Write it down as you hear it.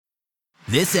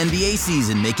This NBA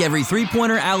season, make every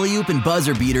three-pointer, alley-oop, and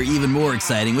buzzer beater even more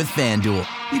exciting with FanDuel.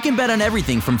 You can bet on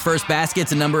everything from first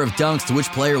baskets and number of dunks to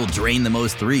which player will drain the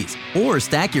most threes. Or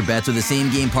stack your bets with a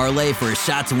same-game parlay for a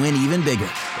shot to win even bigger.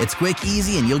 It's quick,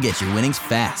 easy, and you'll get your winnings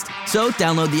fast. So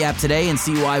download the app today and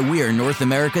see why we're North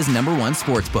America's #1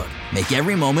 sportsbook. Make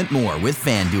every moment more with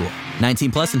FanDuel.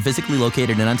 19 plus and physically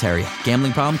located in Ontario.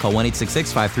 Gambling problem? Call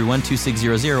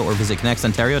 1-866-531-2600 or visit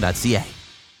connectsontario.ca.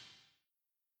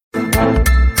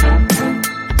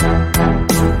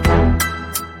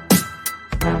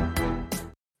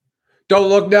 Don't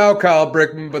look now, Kyle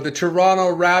Brickman, but the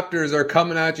Toronto Raptors are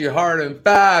coming at you hard and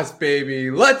fast,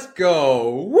 baby. Let's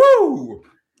go. Woo!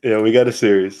 Yeah, we got a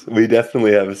series. We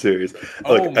definitely have a series.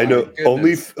 Look, I know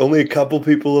only a couple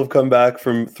people have come back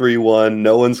from 3-1.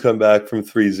 No one's come back from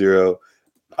 3-0.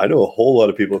 I know a whole lot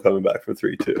of people coming back from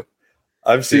 3-2.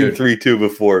 I've seen 3-2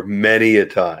 before many a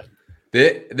time.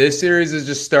 This series has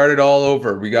just started all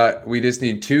over. We just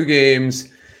need 2 games.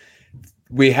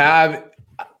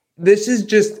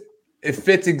 It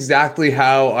fits exactly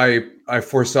how I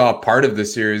foresaw part of the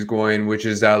series going, which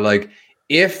is that like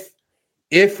if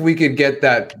we could get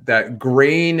that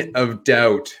grain of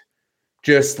doubt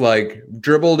just like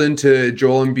dribbled into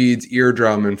Joel Embiid's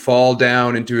eardrum and fall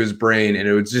down into his brain, and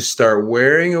it would just start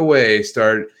wearing away,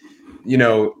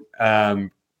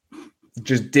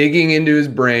 just digging into his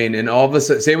brain, and all of a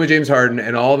sudden, same with James Harden,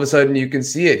 and all of a sudden you can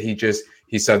see it.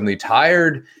 He's suddenly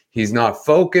tired. He's not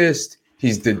focused.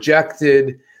 He's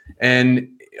dejected, and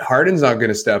Harden's not going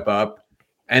to step up.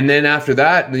 And then after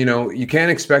that, you can't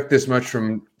expect this much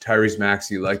from Tyrese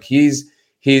Maxey. Like he's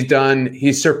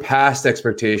surpassed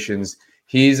expectations.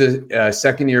 He's a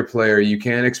second-year player. You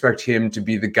can't expect him to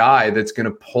be the guy that's going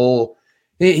to pull.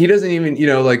 He doesn't even,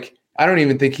 I don't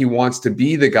even think he wants to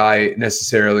be the guy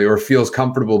necessarily or feels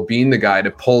comfortable being the guy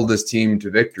to pull this team to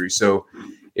victory. So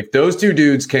if those two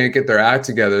dudes can't get their act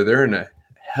together, they're in a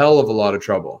hell of a lot of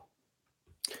trouble.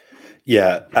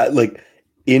 Yeah,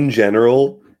 in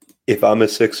general, if I'm a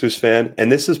Sixers fan,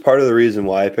 and this is part of the reason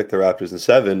why I picked the Raptors in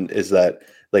 7, is that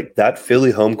that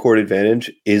Philly home court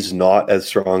advantage is not as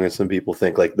strong as some people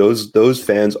think. Like those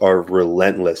fans are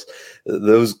relentless.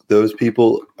 Those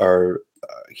people are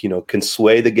can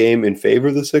sway the game in favor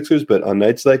of the Sixers, but on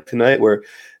nights like tonight, where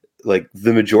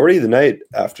the majority of the night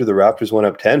after the Raptors went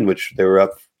up 10, which they were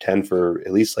up 10 for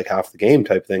at least half the game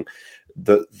type thing,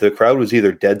 the crowd was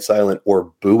either dead silent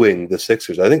or booing the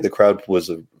Sixers. I think the crowd was,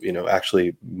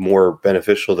 actually more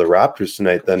beneficial to the Raptors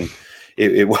tonight than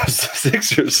it was the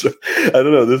Sixers. So, I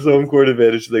don't know. This home court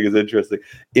advantage thing is interesting.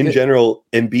 In general,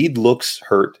 Embiid looks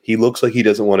hurt. He looks like he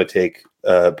doesn't want to take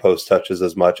post touches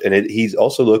as much. And he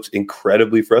also looks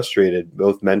incredibly frustrated,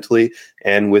 both mentally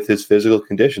and with his physical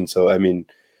condition. So, I mean,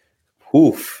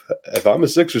 if I'm a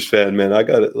Sixers fan, man, I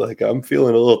got it. I'm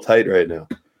feeling a little tight right now.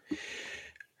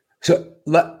 So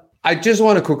I just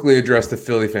want to quickly address the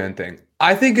Philly fan thing.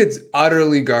 I think it's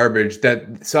utterly garbage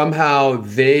that somehow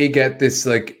they get this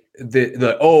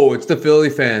it's the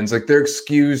Philly fans, they're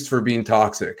excused for being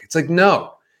toxic. It's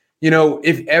no,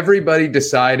 if everybody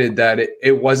decided that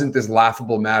it wasn't this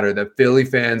laughable matter, that Philly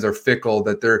fans are fickle,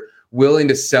 that they're willing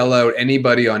to sell out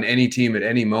anybody on any team at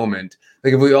any moment.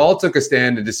 If we all took a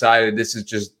stand and decided this is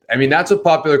just, that's what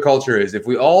popular culture is. If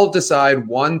we all decide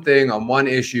one thing on one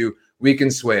issue, we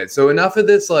can sway it. So enough of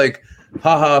this,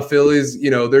 haha, Phillies,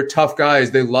 they're tough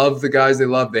guys. They love the guys they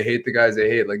love. They hate the guys they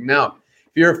hate. Now,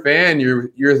 if you're a fan,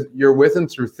 you're with them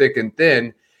through thick and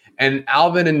thin. And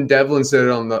Alvin and Devlin said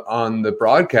it on the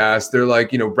broadcast. They're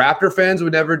Raptor fans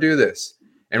would never do this.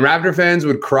 And Raptor fans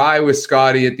would cry with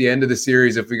Scotty at the end of the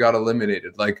series if we got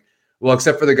eliminated.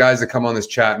 Except for the guys that come on this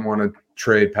chat and want to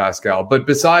trade Pascal. But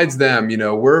besides them,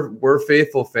 we're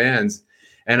faithful fans.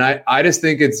 And I just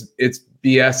think it's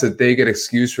BS that they get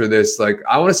excused for this.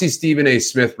 I want to see Stephen A.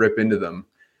 Smith rip into them.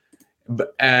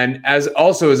 And as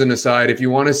an aside, if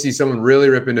you want to see someone really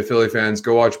rip into Philly fans,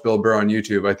 go watch Bill Burr on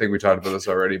YouTube. I think we talked about this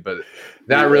already, but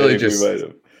that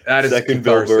that is second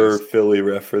Bill Burr Philly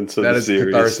reference of the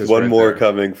series. One more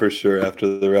coming for sure after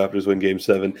the Raptors win Game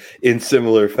 7 in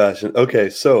similar fashion.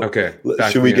 Okay, so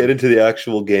should we get into the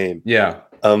actual game? Yeah.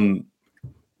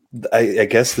 I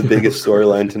guess the biggest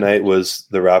storyline tonight was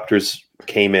the Raptors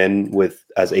came in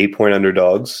as 8-point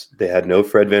underdogs. They had no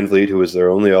Fred VanVleet, who was their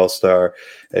only all-star,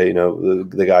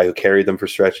 the guy who carried them for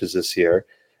stretches this year,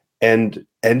 and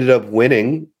ended up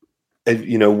winning,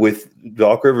 with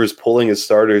Doc Rivers pulling his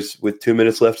starters with 2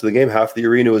 minutes left of the game. Half the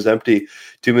arena was empty,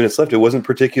 2 minutes left. It wasn't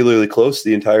particularly close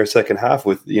the entire second half,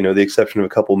 with, the exception of a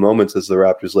couple moments as the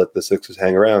Raptors let the Sixers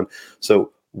hang around.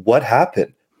 So what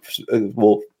happened?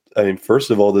 Well, I mean, first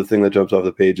of all, the thing that jumps off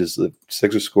the page is the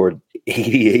Sixers scored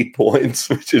 88 points,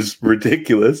 which is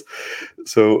ridiculous.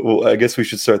 So I guess we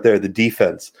should start there. The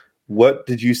defense. What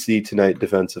did you see tonight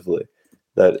defensively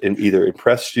that either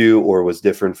impressed you or was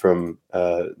different from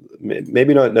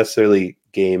maybe not necessarily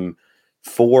game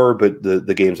 4, but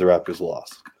the games the Raptors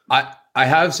lost? I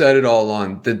have said it all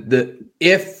along.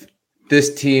 If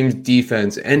this team's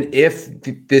defense and if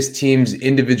this team's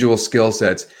individual skill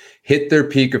sets hit their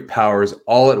peak of powers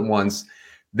all at once,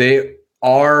 they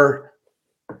are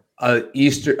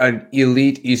an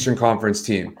elite Eastern Conference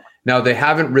team. Now, they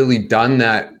haven't really done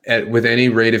that with any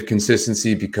rate of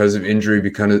consistency because of injury,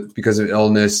 because of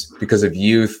illness, because of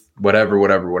youth,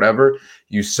 whatever.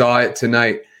 You saw it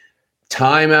tonight.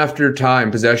 Time after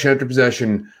time, possession after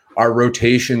possession, our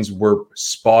rotations were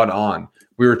spot on.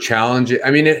 We were challenging. I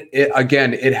mean,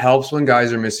 it helps when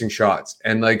guys are missing shots.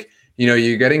 And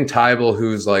you're getting Tybal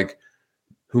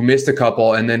who missed a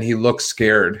couple and then he looks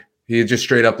scared. He just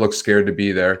straight up looks scared to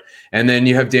be there. And then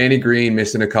you have Danny Green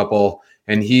missing a couple.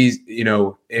 And he's,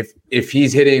 if he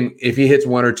hits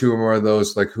one or two or more of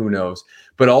those, who knows?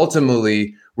 But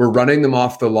ultimately, we're running them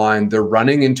off the line. They're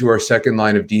running into our second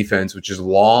line of defense, which is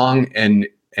long and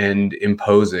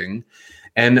imposing.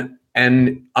 And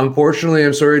unfortunately,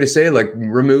 I'm sorry to say,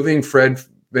 removing Fred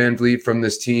VanVleet from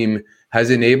this team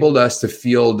has enabled us to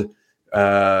field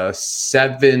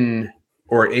 7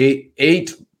 or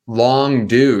 8 long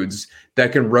dudes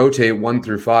that can rotate 1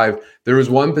 through 5. There was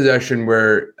one possession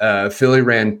where Philly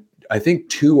ran, I think,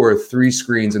 2 or 3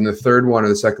 screens, and the third one or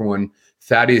the second one,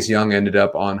 Thaddeus Young ended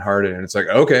up on Harden. And it's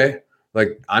okay,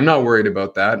 I'm not worried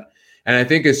about that. And I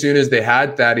think as soon as they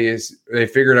had Thaddeus, they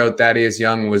figured out Thaddeus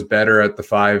Young was better at the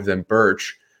 5 than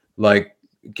Birch.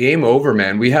 Game over,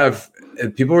 man. We have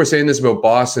people were saying this about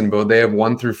Boston, but they have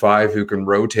 1 through 5 who can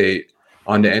rotate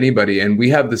onto anybody, and we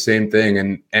have the same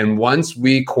thing. And once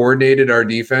we coordinated our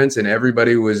defense and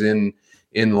everybody was in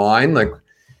line,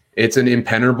 it's an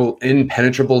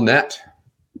impenetrable net.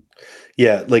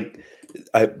 Yeah,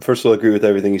 I first of all agree with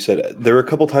everything you said. There were a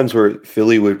couple times where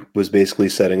Philly was basically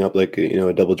setting up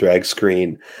a double drag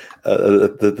screen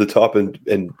at the top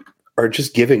and are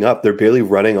just giving up. They're barely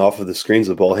running off of the screens.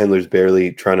 The ball handler's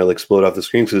barely trying to explode off the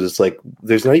screen because it's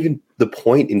there's not even the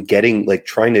point in getting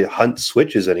trying to hunt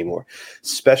switches anymore.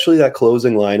 Especially that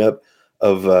closing lineup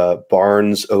of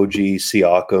Barnes, OG,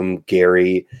 Siakam,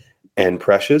 Gary, and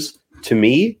Precious. To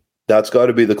me, that's got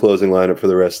to be the closing lineup for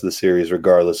the rest of the series,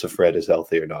 regardless if Fred is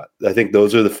healthy or not. I think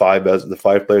those are the 5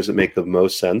 players that make the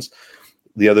most sense.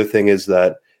 The other thing is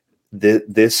that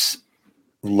this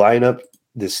lineup,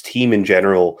 this team in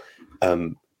general,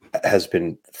 has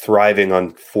been thriving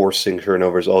on forcing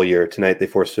turnovers all year. Tonight they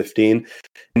forced 15.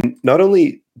 And not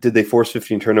only did they force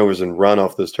 15 turnovers and run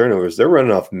off those turnovers, they're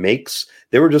running off makes.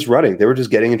 They were just running. They were just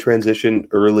getting in transition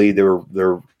early.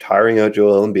 They're tiring out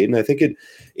Joel Embiid, and I think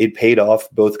it paid off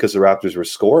both because the Raptors were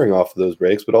scoring off of those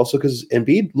breaks, but also because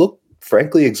Embiid looked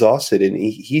frankly exhausted, and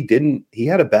he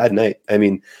had a bad night. I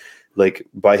mean,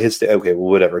 by his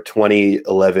whatever, 20,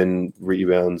 11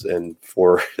 rebounds and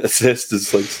 4 assists is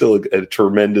still a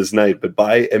tremendous night, but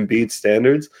by Embiid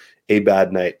standards, a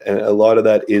bad night. And a lot of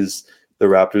that is the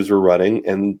Raptors were running,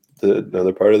 and the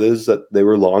other part of it is that they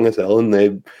were long as hell and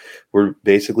they were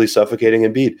basically suffocating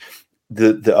Embiid.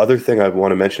 The other thing I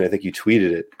want to mention, I think you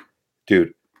tweeted it,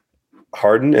 dude.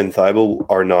 Harden and Thybulle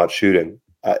are not shooting.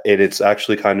 It's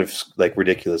actually kind of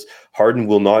ridiculous. Harden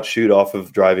will not shoot off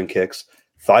of driving kicks.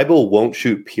 Thybulle won't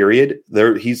shoot, period.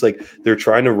 They're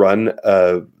trying to run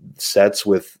sets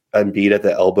with Embiid at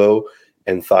the elbow,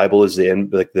 and Thybulle is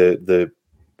the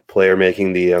player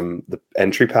making the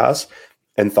entry pass,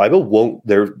 and Thybulle won't.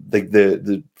 The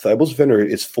Thybulle's defender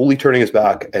is fully turning his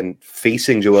back and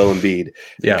facing Joel Embiid,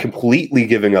 completely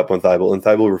giving up on Thybulle, and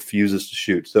Thybulle refuses to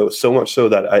shoot. So much so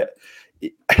that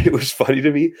it was funny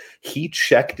to me. He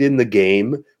checked in the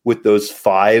game with those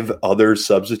 5 other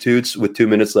substitutes with 2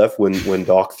 minutes left when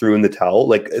Doc threw in the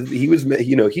towel. He was,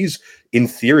 he's in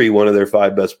theory one of their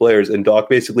 5 best players, and Doc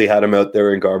basically had him out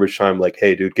there in garbage time.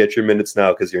 Hey, dude, get your minutes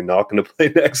now because you're not going to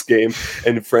play next game.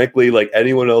 And frankly,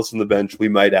 anyone else on the bench, we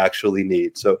might actually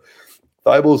need. So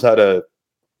Thybulle's had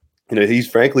he's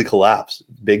frankly collapsed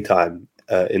big time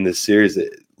in this series.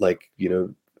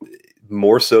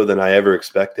 More so than I ever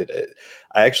expected.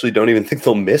 I actually don't even think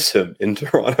they'll miss him in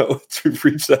Toronto to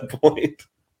reach that point.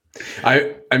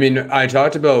 I mean, I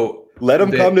talked about let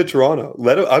him come to Toronto.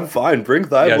 I'm fine. Bring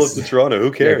Thybulle up to Toronto. Who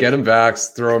cares? Get him back.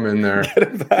 Throw him in there. Get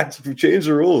him back. Change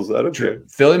the rules. I don't care.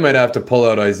 Philly might have to pull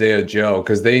out Isaiah Joe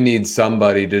because they need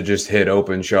somebody to just hit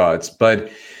open shots.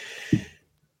 But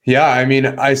Yeah, I mean,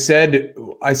 I said in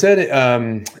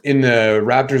the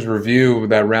Raptors review,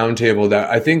 that roundtable, that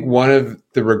I think one of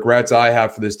the regrets I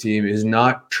have for this team is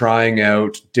not trying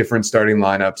out different starting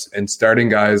lineups and starting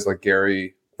guys like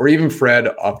Gary or even Fred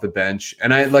off the bench.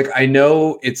 And I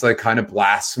know it's like kind of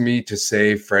blasphemy to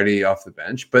say Freddie off the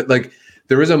bench, but like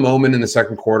there was a moment in the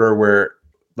second quarter where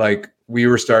like we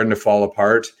were starting to fall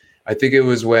apart. I think it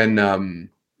was when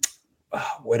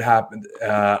what happened?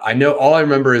 I know all I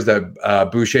remember is that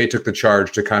Boucher took the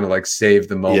charge to kind of like save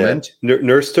the moment. Yeah.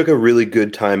 Nurse took a really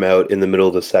good timeout in the middle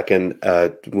of the second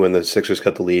when the Sixers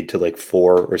cut the lead to like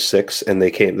 4 or 6, and the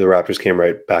Raptors came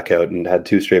right back out and had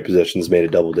 2 straight possessions, made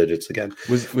it double digits again.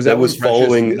 Was that was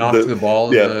following knocked the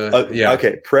ball? Yeah.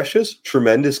 Okay. Precious,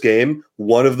 tremendous game.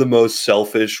 One of the most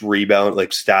selfish rebound,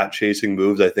 like stat chasing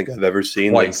moves I think I've ever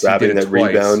seen. Twice. Like grabbing that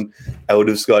rebound out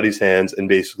of Scotty's hands and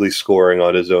basically scoring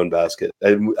on his own basket.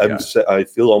 I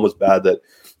feel almost bad that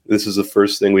this is the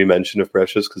first thing we mentioned of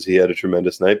Precious because he had a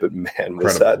tremendous night. But man,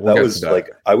 was that was like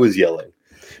I was yelling.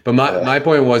 But my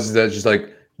point was that just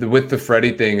like with the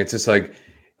Freddie thing, it's just like,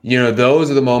 you know,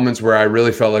 those are the moments where I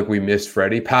really felt like we missed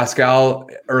Freddie. Pascal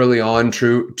early on,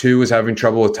 too, was having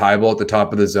trouble with tie ball at the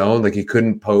top of the zone. Like he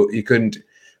couldn't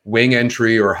wing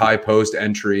entry or high post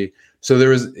entry. So there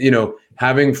was, you know,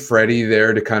 having Freddie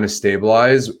there to kind of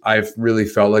stabilize, I've really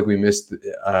felt like we missed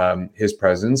his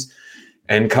presence.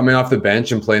 And coming off the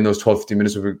bench and playing those 12, 15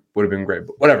 minutes would have been great.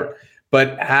 But whatever.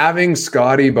 But having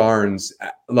Scotty Barnes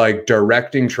like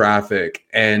directing traffic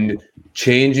and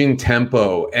changing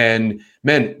tempo, and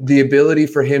man, the ability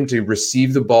for him to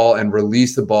receive the ball and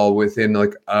release the ball within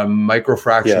like a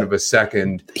microfraction of a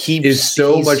second is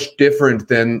so much different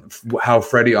than how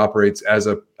Freddie operates as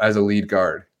a lead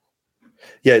guard.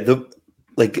 Yeah, the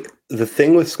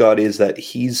thing with Scotty is that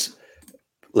he's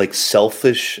like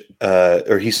selfish,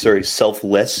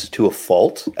 selfless to a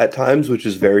fault at times, which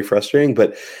is very frustrating.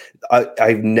 But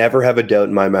I never have a doubt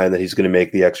in my mind that he's going to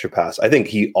make the extra pass. I think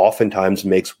he oftentimes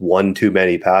makes one too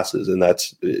many passes, and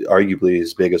that's arguably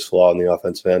his biggest flaw in the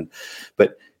offensive end.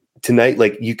 But tonight,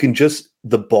 like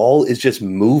the ball is just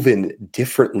moving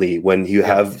differently when you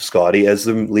have Scotty as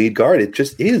the lead guard. It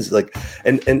just is like,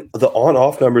 and the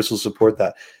on-off numbers will support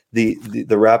that. The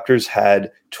Raptors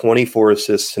had 24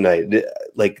 assists tonight.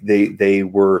 Like they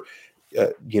were,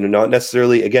 not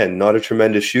necessarily, again, not a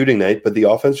tremendous shooting night, but the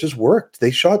offense just worked.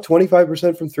 They shot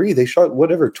 25% from 3. They shot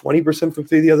 20% from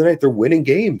 3 the other night. They're winning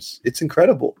games. It's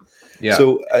incredible. Yeah.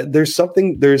 So there's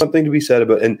something to be said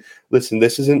about, and listen,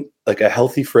 this isn't like a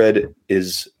healthy Fred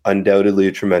is undoubtedly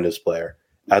a tremendous player.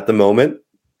 At the moment,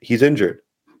 he's injured.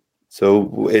 So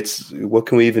what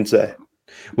can we even say?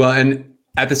 Well, and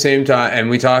at the same time, and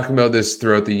we talk about this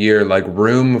throughout the year, like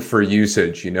room for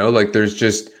usage, like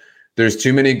there's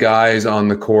too many guys on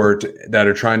the court that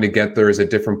are trying to get theirs at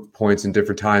different points and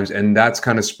different times. And that's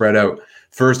kind of spread out.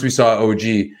 First, we saw OG.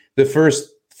 The first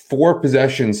 4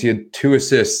 possessions, he had 2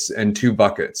 assists and 2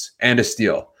 buckets and a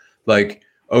steal. Like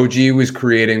OG was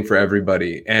creating for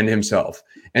everybody and himself.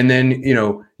 And then,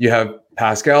 you have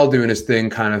Pascal doing his thing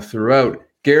kind of throughout.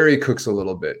 Gary cooks a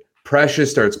little bit.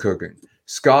 Precious starts cooking.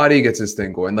 Scotty gets his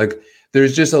thing going. Like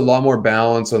there's just a lot more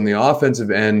balance on the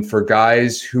offensive end for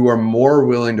guys who are more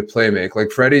willing to play make.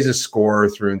 Like Freddie's a scorer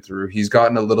through and through. He's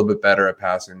gotten a little bit better at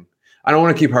passing. I don't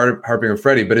want to keep harping on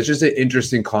Freddie, but it's just an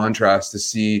interesting contrast to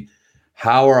see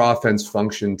how our offense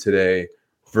functioned today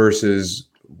versus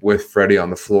with Freddie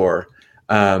on the floor.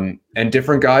 And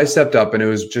different guys stepped up, and it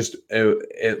was just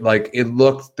it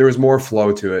looked, there was more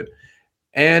flow to it.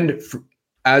 And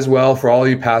as well, for all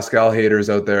you Pascal haters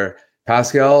out there,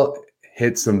 Pascal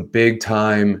hit some big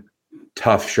time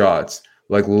tough shots,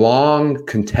 like long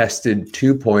contested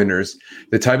 2-pointers,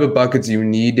 the type of buckets you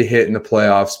need to hit in the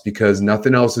playoffs because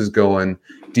nothing else is going.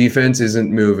 Defense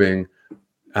isn't moving.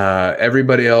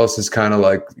 Everybody else is kind of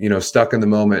like, stuck in the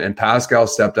moment. And Pascal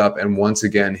stepped up and once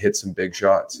again hit some big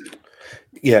shots.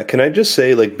 Yeah. Can I just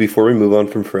say, like, before we move on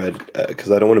from Fred,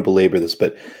 because I don't want to belabor this,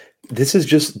 but this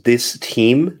Sixers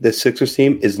team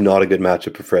is not a good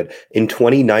matchup for Fred. In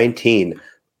 2019,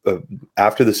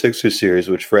 after the Sixers series,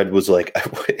 which Fred was like,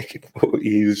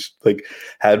 he's like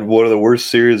had one of the worst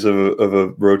series of a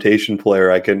rotation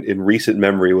player I can in recent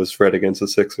memory was Fred against the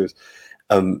Sixers.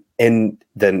 And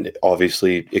then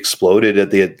obviously exploded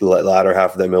at the latter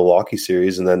half of that Milwaukee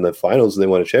series, and then the finals, and they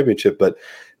won a championship. But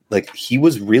like he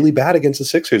was really bad against the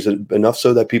Sixers, enough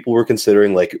so that people were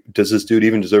considering, like, does this dude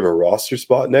even deserve a roster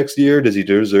spot next year? Does he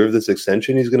deserve this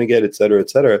extension he's going to get, et cetera, et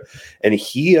cetera? And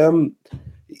he,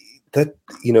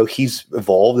 he's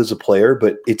evolved as a player,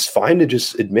 but it's fine to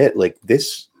just admit, like,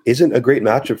 this isn't a great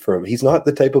matchup for him. He's not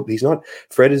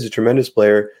Fred is a tremendous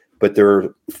player. but there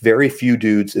are very few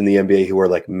dudes in the NBA who are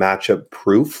like matchup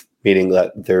proof, meaning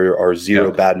that there are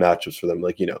zero bad matchups for them.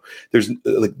 Like, there's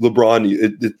like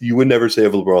LeBron, you would never say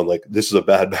of LeBron, like, this is a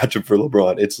bad matchup for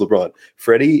LeBron. It's LeBron.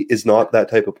 Freddie is not that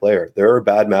type of player. There are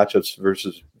bad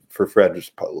matchups for Fred,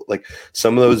 like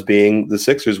some of those being the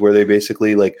Sixers, where they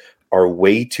basically like are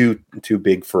way too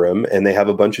big for him, and they have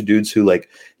a bunch of dudes who like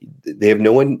they have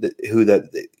no one who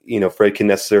Fred can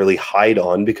necessarily hide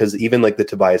on, because even like the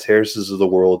Tobias Harrises of the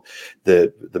world,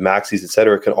 the Maxis,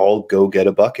 etc., can all go get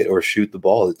a bucket or shoot the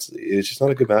ball. It's just not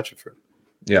a good matchup for him.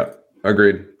 Yeah,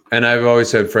 agreed. And I've always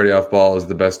said Freddie off ball is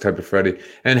the best type of Freddie.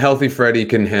 And healthy Freddie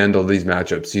can handle these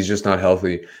matchups. He's just not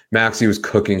healthy. Maxey was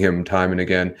cooking him time and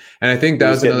again. And I think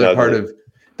that was another part of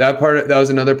that was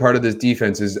another part of this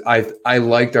defense is I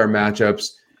liked our matchups.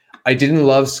 I didn't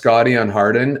love Scotty on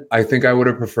Harden. I think I would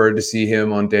have preferred to see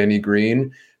him on Danny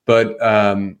Green. But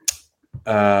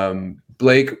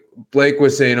Blake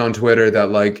was saying on Twitter that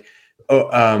like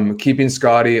keeping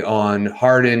Scotty on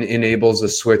Harden enables a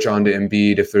switch onto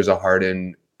Embiid if there's a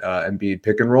Harden Embiid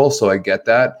pick and roll. So I get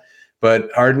that.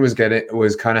 But Harden was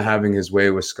kind of having his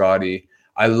way with Scotty.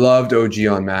 I loved OG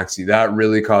on Maxey. That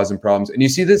really caused him problems. And you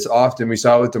see this often. We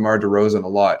saw it with DeMar DeRozan a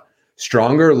lot.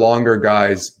 Stronger, longer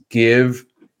guys give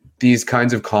these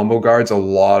kinds of combo guards a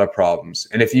lot of problems.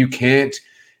 And if you can't,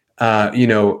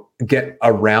 get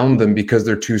around them because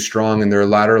they're too strong and they're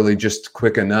laterally just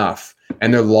quick enough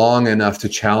and they're long enough to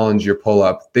challenge your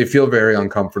pull-up, they feel very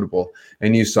uncomfortable.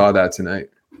 And you saw that tonight.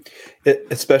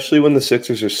 Especially when the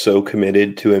Sixers are so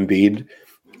committed to Embiid,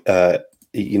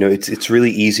 it's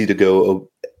really easy to go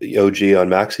OG on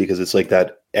Maxey, because it's like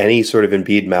that any sort of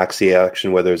Embiid Maxey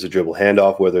action, whether it's a dribble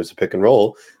handoff, whether it's a pick and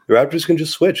roll, the Raptors can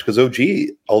just switch, because OG,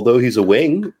 although he's a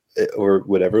wing or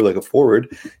whatever, like a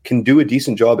forward, can do a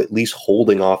decent job at least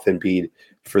holding off Embiid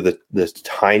for the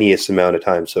tiniest amount of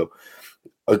time. So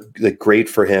great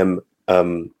for him.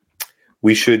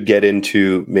 We should get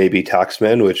into maybe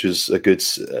Taxman, which is a good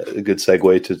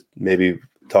segue to maybe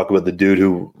talk about the dude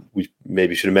who we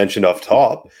maybe should have mentioned off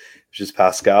top, which is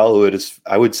Pascal, who is,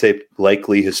 I would say,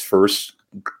 likely his first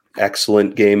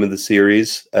excellent game of the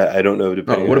series. I don't know.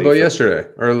 What about yesterday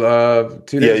or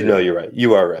 2 days ago? No, you're right.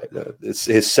 You are right. No, it's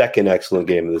his second excellent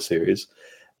game of the series.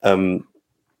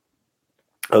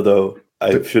 Although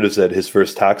I should have said his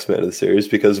first Taxman of the series,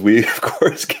 because we, of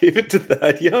course, gave it to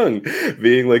Thad Young,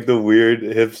 being like the weird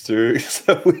hipsters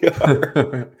that we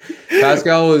are.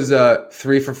 Pascal was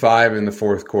 3 for 5 in the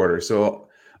fourth quarter. So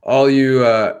all you,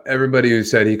 everybody who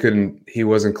said he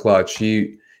wasn't clutch,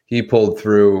 he pulled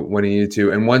through when he needed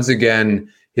to. And once again,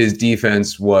 his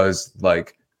defense was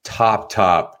like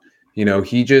top.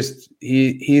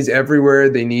 He's everywhere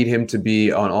they need him to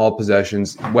be on all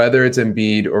possessions, whether it's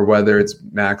Embiid or whether it's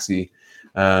Maxey.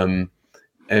 And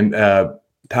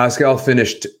Pascal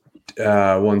finished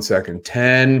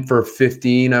 10 for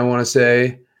 15, I want to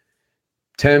say,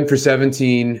 10 for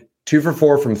 17, 2 for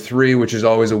 4 from 3, which is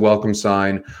always a welcome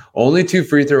sign. Only 2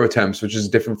 free throw attempts, which is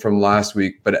different from last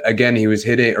week. But again, he was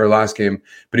hitting, or last game,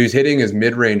 but he was hitting his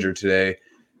mid-ranger today.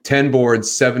 10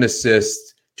 boards, 7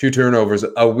 assists, 2 turnovers,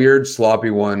 a weird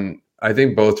sloppy one. I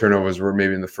think both turnovers were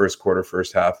maybe in the first quarter,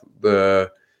 first half. A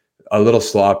little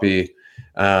sloppy.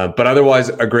 But otherwise,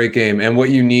 a great game. And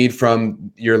what you need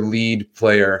from your lead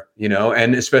player,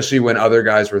 and especially when other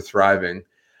guys were thriving.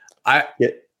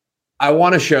 I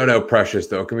want to shout out Precious,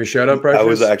 though. Can we shout out Precious? I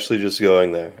was actually just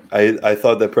going there. I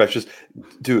thought that Precious,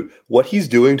 dude, what he's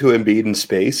doing to Embiid in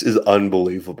space is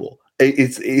unbelievable.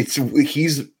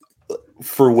 He's,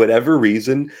 for whatever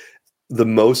reason, the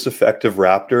most effective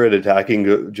Raptor at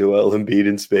attacking Joel Embiid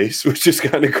in space, which is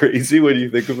kind of crazy when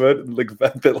you think about it. Like the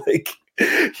fact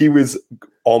that he was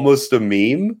almost a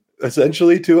meme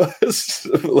essentially to us,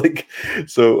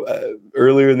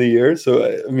 earlier in the year.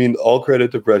 So I mean, all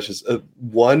credit to Precious.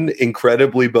 One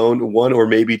or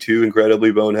maybe 2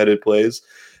 incredibly boneheaded plays,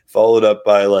 followed up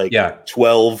by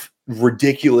 12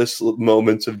 ridiculous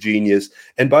moments of genius.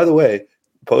 And by the way,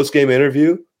 post-game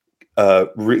interview,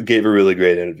 gave a really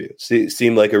great interview.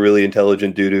 Seemed like a really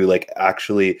intelligent dude who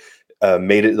actually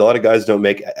made it. A lot of guys don't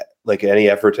make any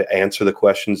effort to answer the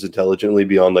questions intelligently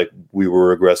beyond we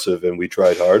were aggressive and we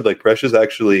tried hard. Precious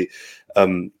actually,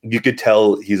 you could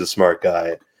tell he's a smart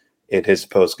guy in his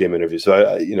post game interview.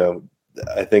 So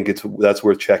I think that's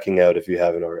worth checking out if you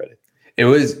haven't already. It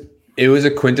was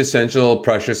a quintessential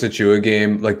Precious Achiuwa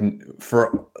game,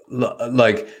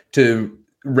 to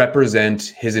represent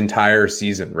his entire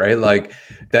season, right?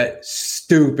 That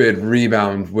stupid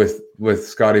rebound with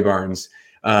Scotty Barnes,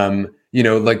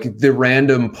 the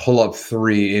random pull-up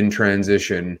 3 in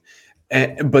transition,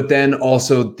 but then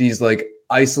also these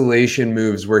isolation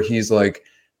moves where he's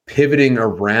pivoting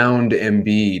around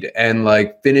Embiid and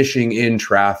like finishing in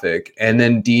traffic and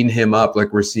then D'ing him up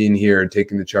like we're seeing here and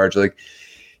taking the charge. Like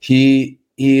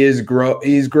he's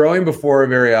growing before our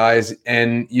very eyes,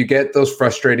 and you get those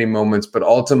frustrating moments, but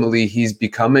ultimately he's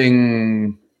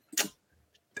becoming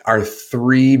our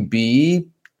 3B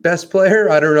best player.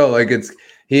 I don't know. Like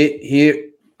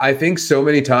I think so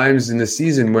many times in the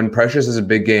season when Precious is a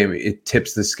big game, it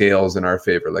tips the scales in our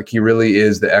favor. Like he really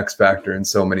is the X factor in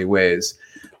so many ways.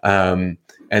 And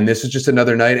this was just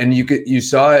another night, and you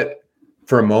saw it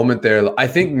for a moment there. I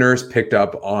think Nurse picked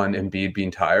up on Embiid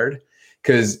being tired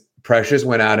because Precious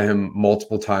went at him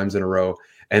multiple times in a row.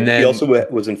 And then he also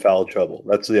was in foul trouble.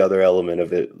 That's the other element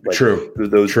of it. Like, true.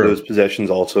 Those possessions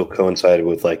also coincided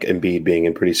with like Embiid being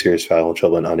in pretty serious foul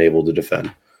trouble and unable to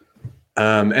defend.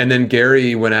 And then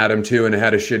Gary went at him too and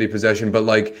had a shitty possession. But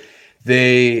like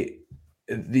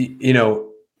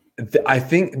I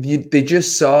think they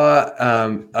just saw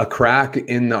a crack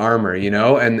in the armor,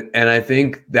 and I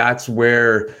think that's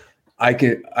where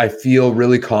I feel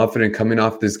really confident coming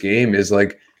off this game is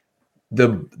like the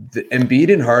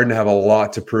Embiid and Harden have a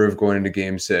lot to prove going into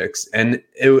Game 6, and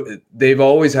they've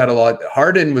always had a lot.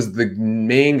 Harden was the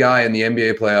main guy in the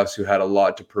NBA playoffs who had a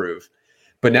lot to prove,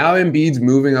 but now Embiid's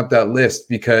moving up that list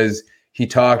because he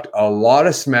talked a lot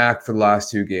of smack for the last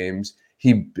 2 games.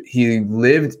 He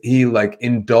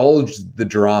indulged the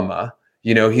drama,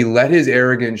 he let his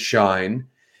arrogance shine,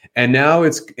 and now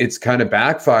it's kind of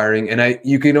backfiring. And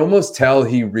you can almost tell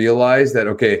he realized that,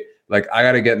 okay, like I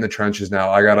got to get in the trenches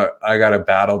now. I gotta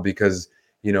battle because,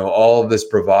 all of this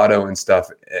bravado and stuff,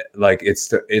 like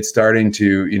it's starting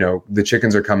to, the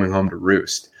chickens are coming home to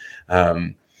roost.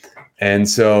 And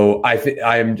so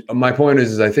my point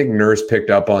is I think Nurse picked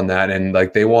up on that, and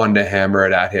like they wanted to hammer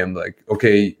it at him. Like,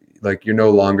 okay, like you're no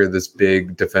longer this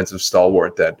big defensive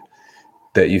stalwart that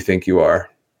you think you are.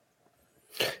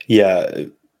 Yeah.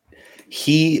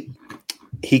 He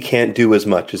can't do as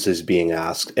much as is being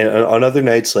asked. And on other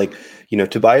nights, like,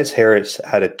 Tobias Harris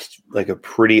had a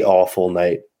pretty awful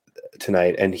night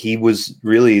tonight. And he was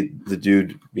really the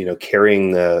dude,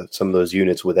 carrying some of those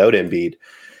units without Embiid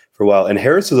for a while. And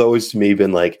Harris has always to me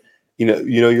been like,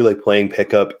 you're like playing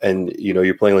pickup and,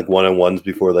 you're playing like one-on-ones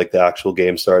before like the actual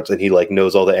game starts. And he like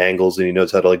knows all the angles and he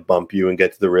knows how to like bump you and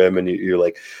get to the rim. And you're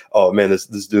like, oh man, this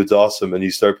dude's awesome. And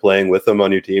you start playing with him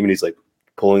on your team and he's like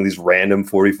pulling these random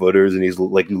 40-footers and he's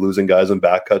like losing guys on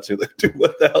back cuts. You're like, dude,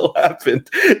 what the hell happened?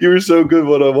 You were so good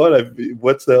one-on-one.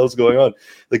 What the hell's going on?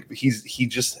 Like he's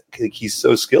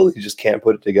so skilled. He just can't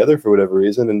put it together for whatever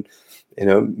reason. And,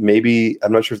 maybe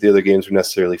I'm not sure if the other games are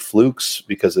necessarily flukes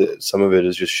because some of it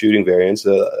is just shooting variance.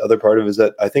 The other part of it is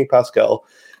that I think Pascal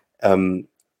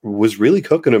was really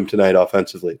cooking him tonight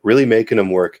offensively, really making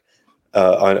him work.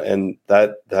 And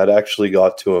that actually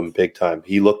got to him big time.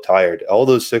 He looked tired. All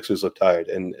those Sixers looked tired.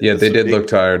 And yeah, they did look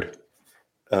tired.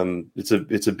 It's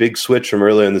a big switch from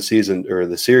earlier in the season, or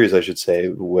the series, I should say,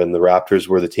 when the Raptors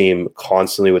were the team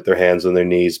constantly with their hands on their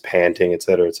knees, panting, et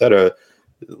cetera, et cetera.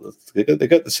 They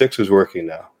got the Sixers working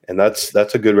now, and that's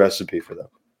a good recipe for them.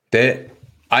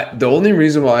 The only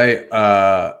reason why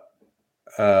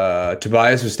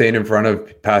Tobias was staying in front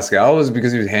of Pascal was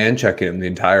because he was hand checking him the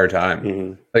entire time.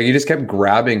 Mm-hmm. Like he just kept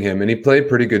grabbing him, and he played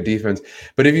pretty good defense.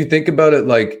 But if you think about it,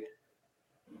 like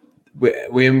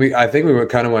I think we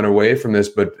kind of went away from this,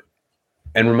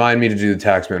 and remind me to do the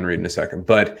taxman read in a second.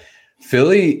 But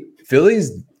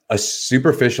Philly's a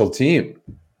superficial team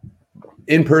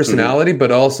in personality,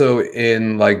 but also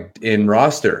in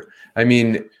roster. I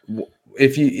mean,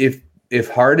 if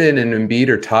Harden and Embiid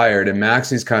are tired and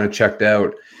Maxi's kind of checked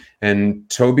out and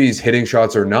Toby's hitting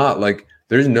shots or not, like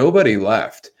there's nobody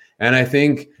left. And I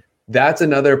think that's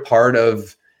another part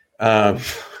of,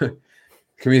 can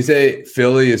we say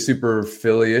Philly is super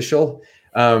Philly-ishal?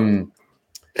 And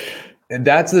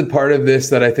that's the part of this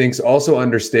that I think is also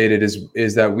understated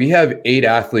is that we have 8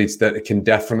 athletes that can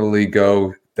definitely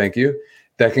go, thank you,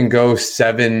 that can go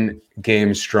 7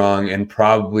 games strong and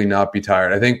probably not be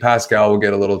tired. I think Pascal will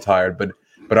get a little tired, but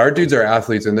our dudes are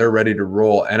athletes and they're ready to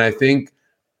roll. And I think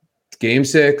Game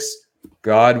 6,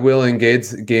 God willing,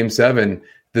 Game 7,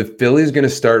 the Philly's going to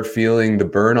start feeling the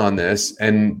burn on this,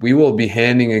 and we will be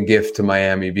handing a gift to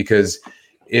Miami, because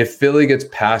if Philly gets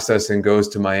past us and goes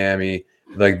to Miami,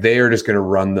 like they are just going to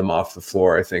run them off the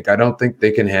floor. I don't think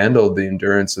they can handle the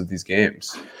endurance of these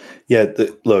games. Yeah,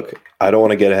 look, I don't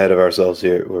want to get ahead of ourselves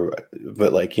here,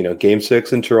 but Game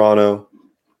 6 in Toronto,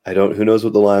 who knows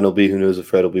what the line will be, who knows if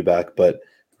Fred will be back, but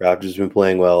Raptors have been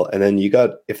playing well. And then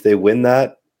if they win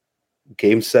that,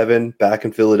 Game 7 back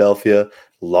in Philadelphia,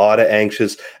 A lot of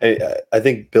anxious. I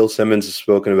think Bill Simmons has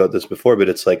spoken about this before, but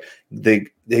it's like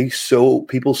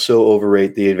people so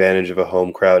overrate the advantage of a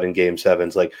home crowd in Game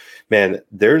 7s. Like, man,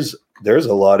 there's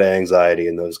a lot of anxiety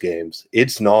in those games.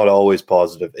 It's not always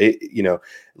positive.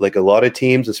 Like a lot of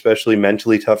teams, especially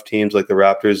mentally tough teams like the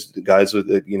Raptors, the guys with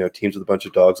teams with a bunch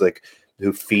of dogs, like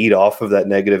who feed off of that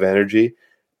negative energy.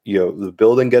 The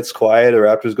building gets quiet. The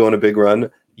Raptors go on a big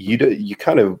run. You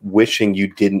kind of wishing you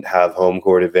didn't have home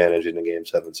court advantage in a Game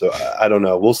 7. So I don't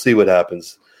know. We'll see what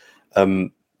happens.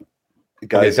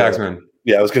 Guys, Taxman.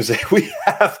 Yeah, I was going to say we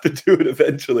have to do it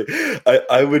eventually.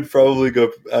 I would probably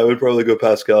go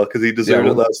Pascal because he deserved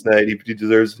it last night. He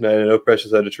deserves it tonight. I know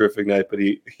Precious had a terrific night, but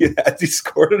he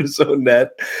scored in his own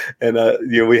net, and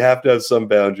we have to have some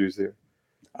boundaries here.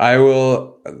 I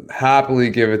will happily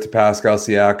give it to Pascal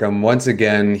Siakam. Once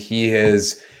again, he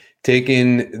has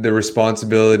taken the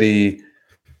responsibility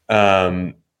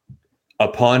upon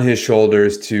his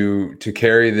shoulders to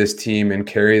carry this team and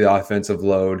carry the offensive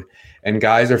load. And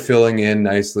guys are filling in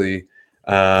nicely.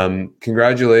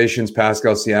 Congratulations,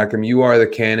 Pascal Siakam. You are the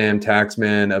Can-Am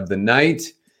Taxman of the night.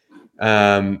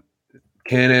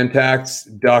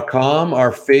 CanAmTax.com,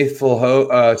 our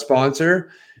faithful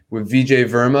sponsor with VJ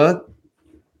Verma.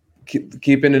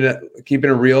 Keeping it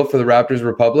real for the Raptors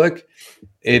Republic.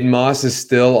 Aiden Moss is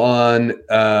still on,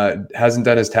 hasn't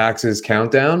done his taxes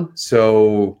countdown,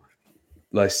 so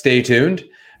stay tuned.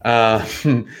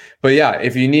 But yeah,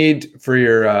 if you need for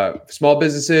your small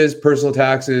businesses, personal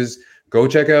taxes, go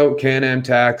check out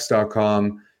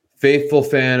CanAmTax.com. Faithful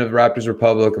fan of Raptors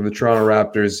Republic, of the Toronto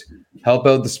Raptors. Help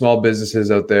out the small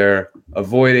businesses out there.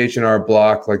 Avoid H&R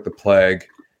Block like the plague.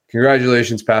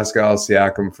 Congratulations, Pascal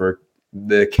Siakam, for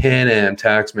the Can-Am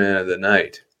Taxman of the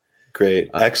night. Great.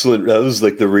 Excellent. That was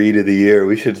like the read of the year.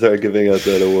 We should start giving out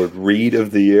that award, read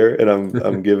of the year, and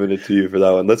I'm giving it to you for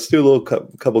that one. Let's do a little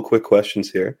couple quick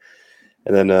questions here.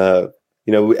 And then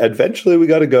eventually we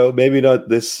got to go. Maybe not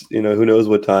this, who knows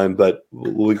what time, but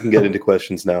we can get into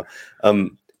questions now.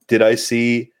 Did I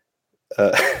see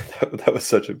that was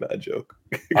such a bad joke.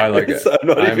 I like it.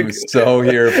 I'm so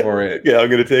here for it. Yeah, I'm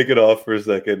going to take it off for a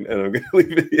second, and I'm going to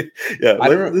leave it here.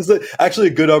 Yeah, this is actually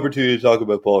a good opportunity to talk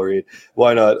about Paul Reed.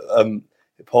 Why not?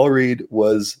 Paul Reed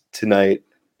was tonight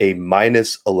a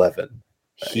 -11.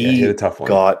 He hit a tough one.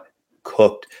 Got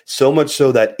cooked. So much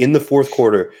so that in the fourth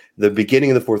quarter, the beginning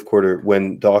of the fourth quarter,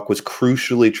 when Doc was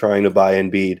crucially trying to buy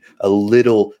Embiid a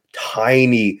little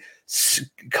tiny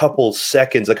couple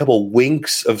seconds, a couple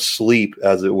winks of sleep,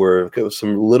 as it were,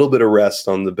 some little bit of rest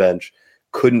on the bench,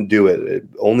 couldn't do it. It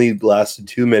only lasted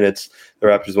 2 minutes. The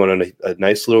Raptors went on a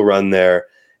nice little run there,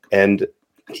 and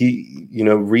he,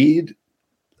 Reed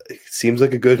seems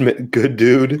like a good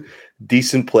dude,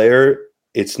 decent player.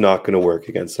 It's not going to work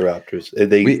against the Raptors.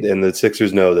 And the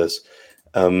Sixers know this.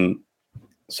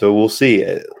 So we'll see.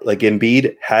 Like had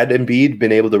Embiid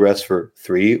been able to rest for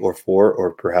 3 or 4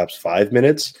 or perhaps 5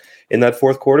 minutes in that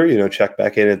fourth quarter, check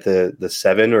back in at the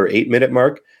 7 or 8 minute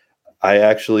mark, I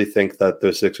actually think that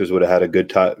the Sixers would have had a good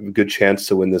chance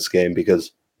to win this game,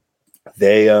 because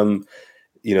they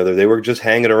were just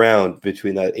hanging around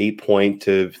between that 8-point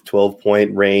to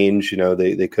 12-point range.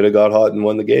 They could have got hot and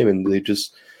won the game, and they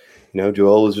just,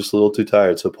 Joel was just a little too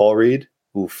tired. So Paul Reed,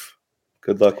 oof,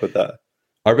 good luck with that.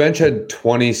 Our bench had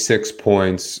 26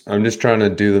 points. I'm just trying to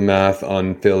do the math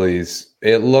on Phillies.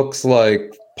 It looks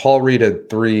like Paul Reed had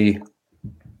 3.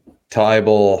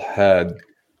 Tybal had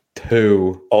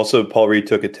 2. Also, Paul Reed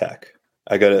took a tech.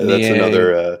 That's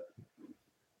another.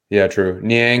 Yeah, true.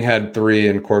 Niang had 3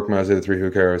 and Korkmaz had 3.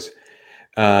 Who cares?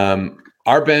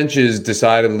 Our bench is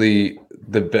decidedly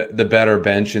the better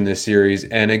bench in this series.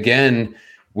 And again,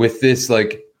 with this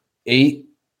eight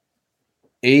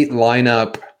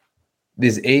lineup.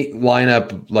 This 8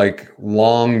 lineup,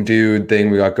 long dude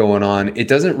thing we got going on, it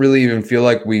doesn't really even feel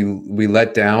like we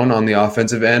let down on the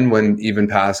offensive end when even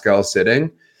Pascal's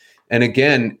sitting. And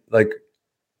again,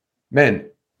 man,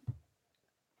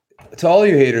 to all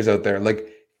you haters out there,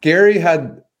 Gary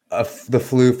had the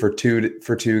flu for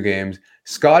two games.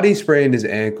 Scotty sprained his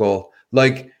ankle.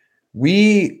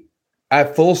 We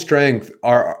at full strength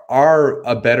are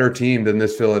a better team than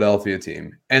this Philadelphia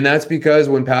team. And that's because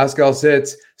when Pascal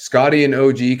sits, Scotty and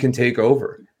OG can take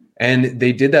over. And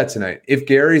they did that tonight. If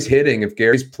Gary's hitting, if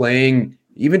Gary's playing,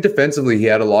 even defensively, he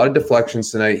had a lot of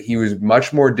deflections tonight. He was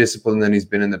much more disciplined than he's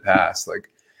been in the past. I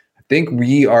think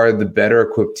we are the better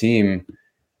equipped team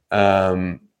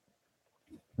than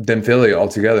Philly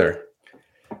altogether.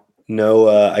 No,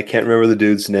 I can't remember the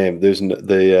dude's name. There's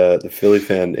the Philly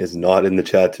fan is not in the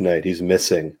chat tonight. He's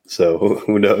missing. So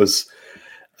who knows?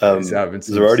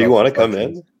 Gerard, do you want to come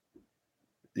in?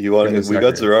 You want? We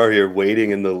got Zarar here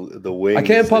waiting in the wings. I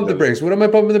can't pump the brakes. What am I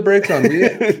pumping the brakes on?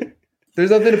 There's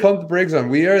nothing to pump the brakes on.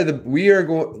 We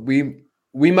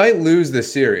might lose this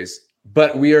series,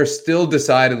 but we are still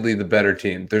decidedly the better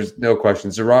team. There's no question.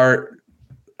 Zarar,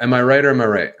 am I right or am I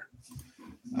right?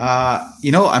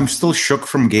 I'm still shook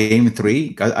from game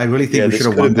 3. I really think we should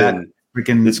have won that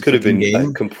freaking. This could have been game.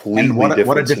 A completely and what a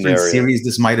different scenario. Series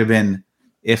this might have been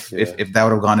if that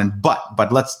would have gone in.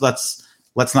 But let's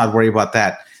not worry about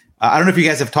that. I don't know if you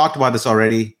guys have talked about this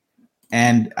already,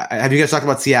 and have you guys talked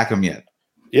about Siakam yet?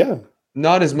 Yeah.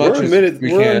 Not as much we're on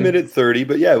minute 30,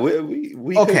 but yeah, we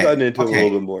could have gotten into it a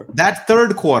little bit more. That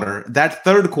third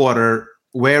quarter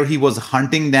where he was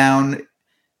hunting down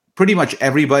pretty much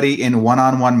everybody in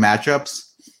one-on-one matchups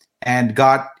and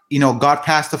got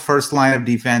past the first line of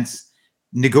defense,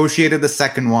 negotiated the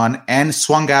second one, and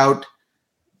swung out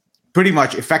pretty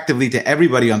much effectively to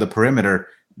everybody on the perimeter.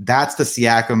 That's the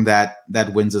Siakam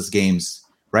that wins us games.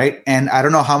 Right. And I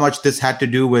don't know how much this had to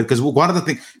do with, because one of the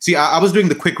things, I was doing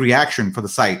the quick reaction for the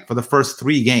site for the first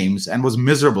 3 games and was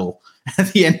miserable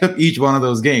at the end of each one of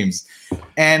those games.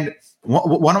 And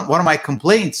one of my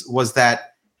complaints was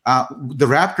that the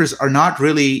Raptors are not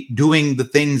really doing the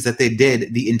things that they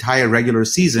did the entire regular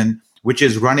season, which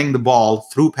is running the ball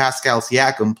through Pascal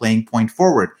Siakam playing point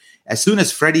forward. As soon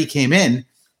as Freddie came in,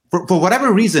 for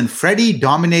whatever reason, Freddie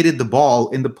dominated the ball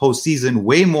in the postseason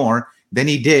way more than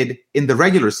he did in the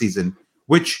regular season,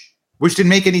 which didn't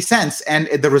make any sense. And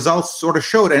the results sort of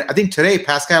showed. And I think today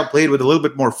Pascal played with a little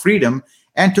bit more freedom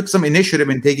and took some initiative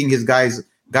in taking his guys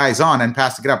on and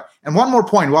passing it up. And one more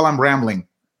point while I'm rambling.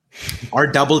 Our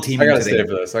double teaming today.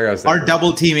 Our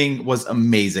double teaming was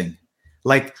amazing.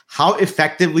 Like how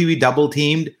effectively we double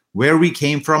teamed, where we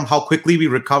came from, how quickly we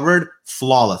recovered,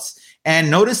 flawless.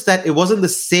 And notice that it wasn't the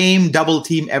same double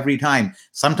team every time.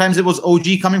 Sometimes it was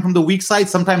OG coming from the weak side.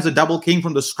 Sometimes the double came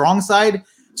from the strong side.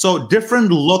 So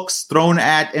different looks thrown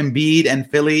at Embiid and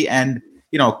Philly. And,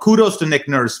 kudos to Nick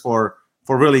Nurse for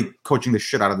really coaching the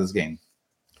shit out of this game.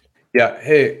 Yeah.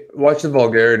 Hey, watch the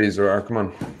vulgarities, or come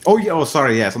on. Oh, yeah. Oh,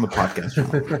 sorry. Yeah, it's on the podcast.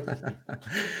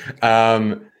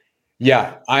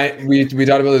 Yeah, we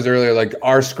talked about this earlier. Like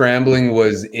our scrambling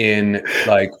was in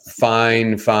like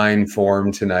fine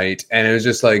form tonight, and it was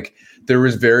just like there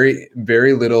was very,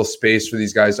 very little space for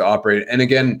these guys to operate. And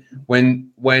again,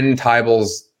 when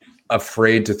Tyball's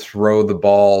afraid to throw the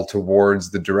ball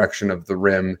towards the direction of the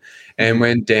rim, and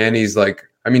when Danny's like,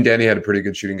 Danny had a pretty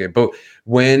good shooting game, but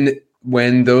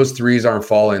when those threes aren't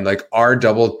falling, like our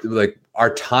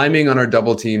timing on our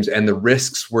double teams and the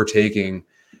risks we're taking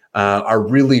are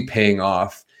really paying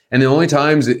off. And the only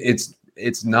times it's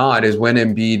not is when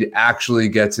Embiid actually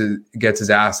gets his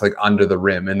ass like under the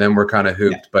rim, and then we're kind of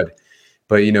hooped. Yeah.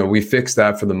 But we fixed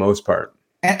that for the most part.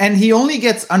 And he only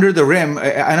gets under the rim.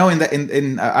 I know in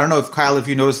I don't know if Kyle, if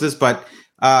you noticed this, but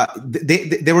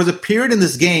there was a period in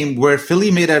this game where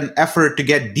Philly made an effort to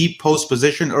get deep post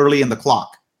position early in the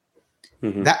clock.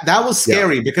 Mm-hmm. That was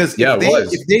scary because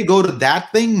if they go to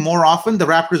that thing more often, the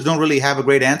Raptors don't really have a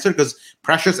great answer because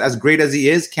Precious, as great as he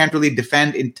is, can't really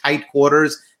defend in tight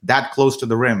quarters that close to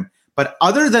the rim. But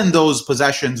other than those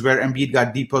possessions where Embiid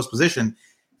got deep post position,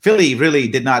 Philly really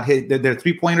did not hit. Their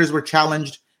 3-pointers were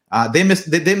challenged. They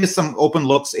missed some open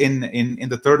looks in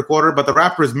the third quarter, but the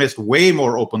Raptors missed way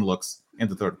more open looks in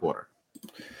the third quarter.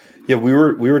 Yeah, we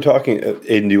were talking.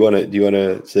 Aiden, do you want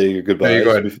to say your goodbyes? No, you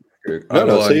go ahead.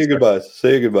 No, say your goodbyes.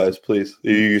 Say your goodbyes, please.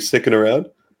 Are you sticking around?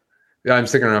 Yeah, I'm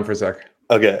sticking around for a sec.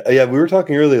 Okay. Yeah, we were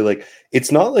talking earlier. Like,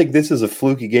 it's not like this is a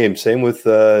fluky game. Same with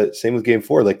Game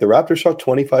 4. Like the Raptors shot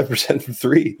 25% from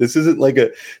 3. This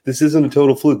isn't a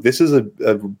total fluke. This is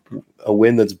a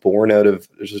win that's born out of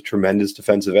there's a tremendous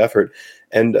defensive effort.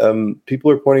 And people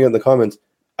are pointing out in the comments.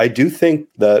 I do think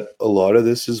that a lot of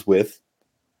this is with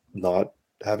not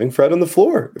having Fred on the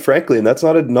floor, frankly, and that's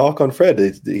not a knock on Fred.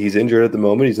 He's injured at the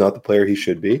moment. He's not the player he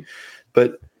should be.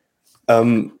 But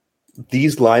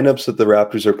these lineups that the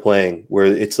Raptors are playing, where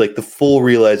it's like the full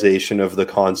realization of the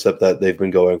concept that they've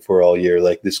been going for all year,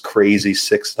 like this crazy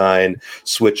 6'9"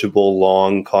 switchable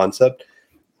long concept,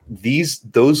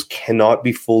 those cannot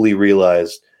be fully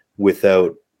realized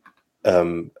without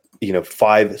 5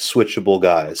 switchable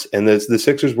guys. And the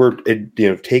Sixers were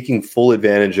taking full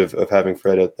advantage of having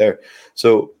Fred out there.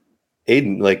 So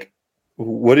Aiden, like,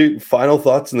 what are your final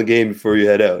thoughts in the game before you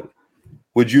head out?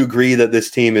 Would you agree that this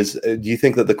team is? Do you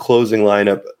think that the closing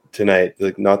lineup tonight,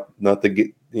 like not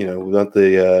the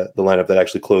lineup that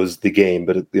actually closed the game,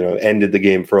 but ended the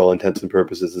game for all intents and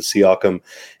purposes, the Siakam,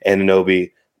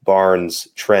 Anunoby, Barnes,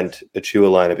 Trent,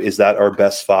 Achua lineup, is that our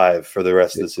best 5 for the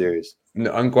rest of the series?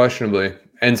 No, unquestionably,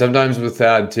 and sometimes with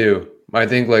Thad too. I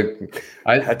think like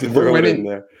I had to we're throw it in winning.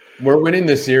 there. We're winning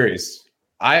this series.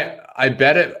 I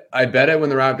bet it. I bet it when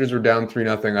the Raptors were down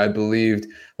 3-0. I believed,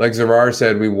 like Zarar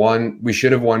said, we won. We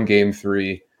should have won Game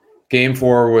 3. Game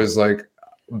 4 was like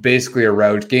basically a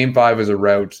rout. Game 5 was a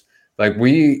rout. Like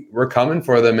we're coming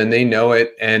for them, and they know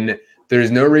it. And there's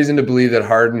no reason to believe that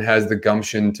Harden has the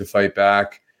gumption to fight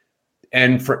back.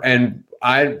 And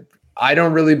I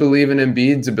don't really believe in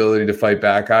Embiid's ability to fight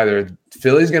back either.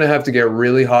 Philly's going to have to get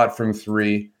really hot from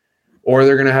 3, or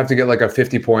they're going to have to get like a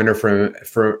 50-pointer from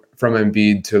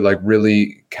Embiid to like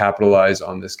really capitalize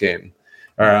on this game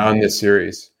or on this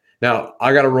series. Now,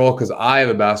 I got to roll because I have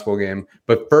a basketball game.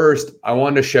 But first, I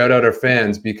wanted to shout out our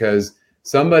fans because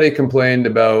somebody complained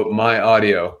about my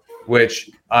audio, which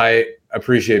I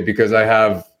appreciate because I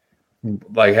have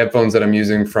like headphones that I'm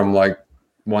using from like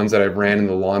ones that I've ran in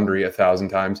the laundry 1,000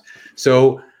 times.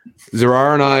 So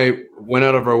Zarar and I went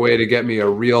out of our way to get me a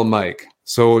real mic.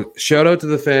 So shout out to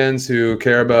the fans who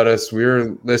care about us.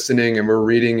 We're listening and we're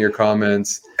reading your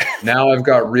comments. Now I've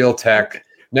got real tech.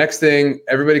 Next thing,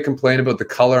 everybody complained about the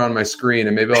color on my screen,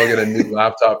 and maybe I'll get a new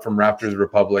laptop from Raptors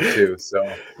Republic too. So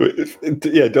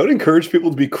yeah, don't encourage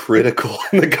people to be critical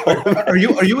in the comments. Are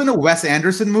you in a Wes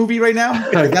Anderson movie right now?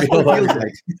 That's what it feels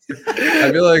like.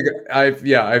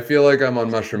 I feel like I'm on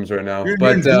mushrooms right now. You're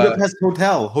But in Budapest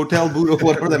Hotel Budo,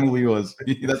 whatever that movie was.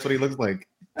 That's what he looks like.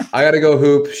 I gotta go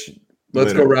hoop.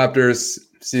 Let's go Raptors.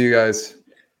 See you guys.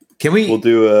 Can we? We'll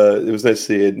do. It was nice to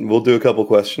see it. We'll do a couple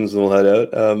questions and we'll head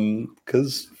out.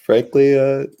 Because frankly,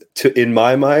 in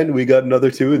my mind, we got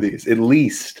another 2 of these. At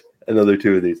least another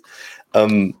 2 of these.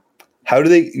 How do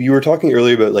they? You were talking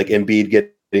earlier about like Embiid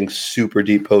getting super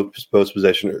deep post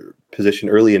position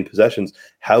early in possessions.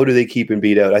 How do they keep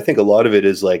Embiid out? I think a lot of it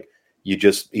is like you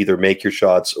just either make your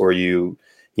shots or you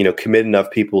commit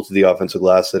enough people to the offensive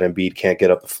glass that Embiid can't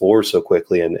get up the floor so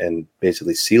quickly and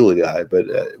basically seal a guy. But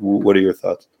what are your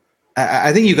thoughts?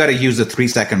 I think you got to use the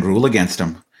 3-second rule against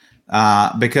him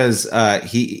because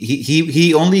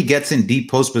he only gets in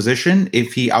deep post position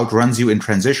if he outruns you in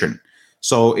transition.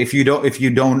 So if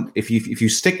you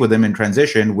stick with him in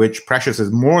transition, which Precious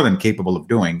is more than capable of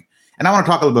doing, and I want to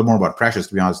talk a little bit more about Precious,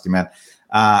 to be honest with you, Matt.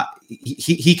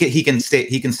 He can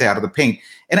stay out of the paint,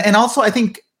 and also I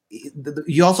think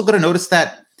you also got to notice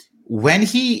that when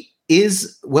he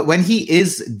is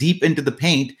deep into the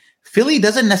paint, Philly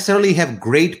doesn't necessarily have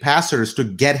great passers to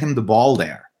get him the ball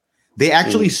there. They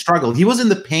actually struggle. He was in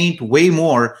the paint way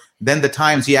more than the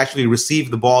times he actually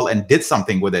received the ball and did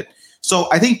something with it. So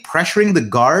I think pressuring the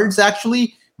guards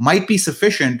actually might be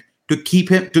sufficient to keep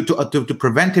him to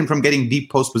prevent him from getting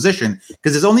deep post position,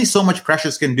 because there's only so much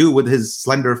Precious can do with his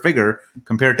slender figure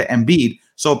compared to Embiid.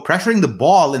 So pressuring the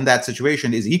ball in that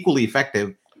situation is equally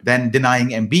effective than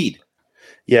denying Embiid.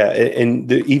 Yeah,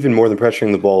 and even more than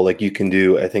pressuring the ball, like you can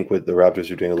do, I think what the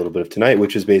Raptors are doing a little bit of tonight,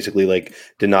 which is basically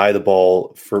deny the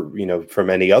ball from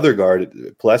any other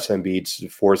guard, plus Embiid,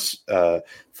 force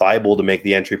Thibault to make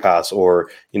the entry pass, or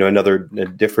a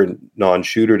different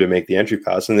non-shooter to make the entry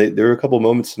pass. And there were a couple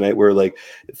moments tonight where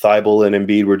Thibault and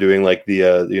Embiid were doing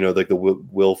the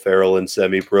Will Ferrell and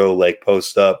semi-pro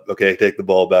post up. Okay, take the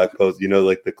ball back, post.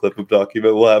 The clip of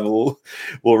document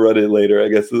we'll run it later. I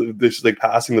guess they're just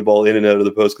passing the ball in and out of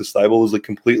the post because Thibault was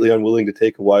completely unwilling to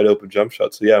take a wide open jump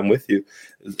shot. So yeah, I'm with you.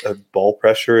 Ball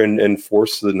pressure and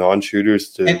force the non-shooters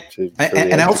to.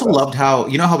 And I also loved how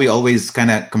we always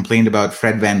kind of complained about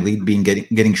Fred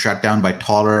VanVleet getting shut down by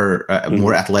taller,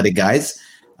 more athletic guys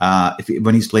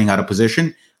when he's playing out of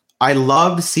position. I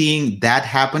loved seeing that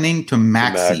happening to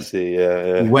Maxey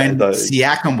when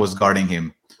Siakam was guarding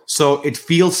him. So it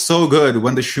feels so good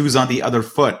when the shoe's on the other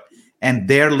foot and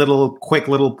their quick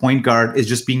little point guard is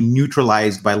just being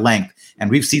neutralized by length. And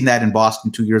we've seen that in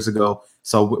Boston 2 years ago.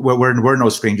 So we're no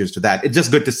strangers to that. It's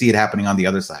just good to see it happening on the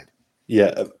other side.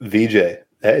 Yeah, VJ.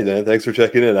 Hey, man, thanks for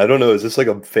checking in. I don't know. Is this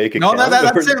a fake account? No,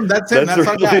 that's him. That's our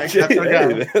guy. That's our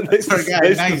guy. That's our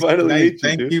guy. Nice.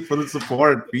 Thank you for the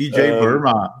support, BJ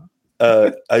Burma.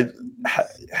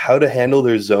 How to handle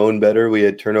their zone better. We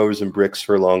had turnovers and bricks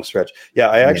for a long stretch. Yeah,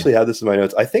 I actually had this in my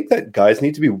notes. I think that guys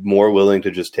need to be more willing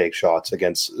to just take shots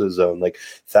against the zone.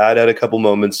 Thad had a couple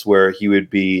moments where he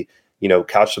would be,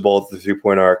 catch the ball at the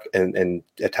 3-point arc and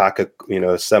attack a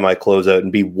semi closeout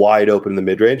and be wide open in the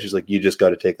mid range. He's you just got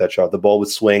to take that shot. The ball would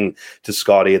swing to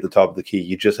Scotty at the top of the key.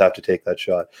 You just have to take that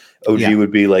shot. OG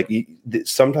would be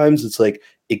sometimes it's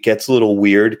it gets a little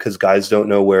weird because guys don't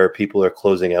know where people are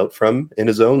closing out from in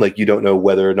a zone. You don't know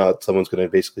whether or not someone's going to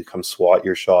basically come swat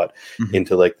your shot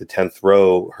into the 10th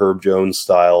row, Herb Jones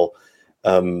style.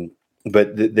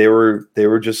 But they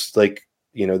were just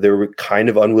they were kind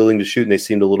of unwilling to shoot and they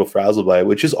seemed a little frazzled by it,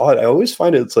 which is odd. I always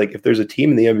find it's like if there's a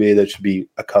team in the NBA that should be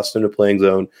accustomed to playing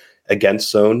zone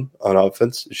against zone on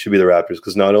offense, it should be the Raptors,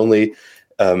 because not only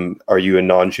are you a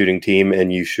non-shooting team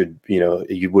and you should,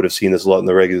 you would have seen this a lot in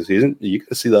the regular season, you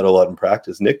can see that a lot in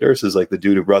practice. Nick Nurse is like the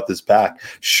dude who brought this back.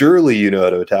 Surely you know how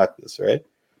to attack this, right?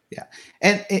 Yeah.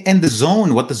 And the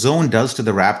zone, what the zone does to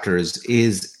the Raptors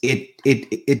is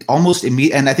it almost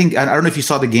immediately, and I don't know if you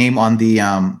saw the game on the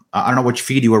I don't know which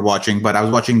feed you were watching, but I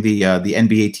was watching the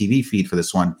NBA TV feed for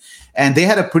this one, and they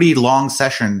had a pretty long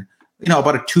session,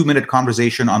 about a 2-minute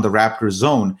conversation on the Raptors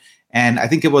zone. And I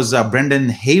think it was Brendan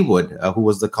Haywood, who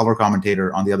was the color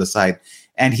commentator on the other side.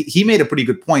 And he made a pretty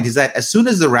good point, is that as soon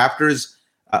as the Raptors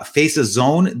face a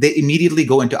zone, they immediately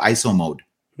go into ISO mode.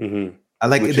 Mm-hmm.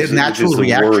 Their natural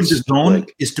reaction to zone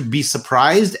is to be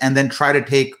surprised and then try to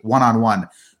take one-on-one.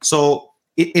 So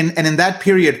in that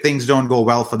period, things don't go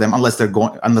well for them unless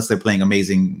they're playing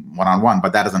amazing one-on-one,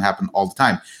 but that doesn't happen all the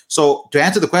time. So to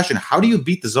answer the question, how do you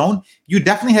beat the zone? You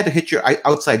definitely had to hit your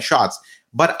outside shots.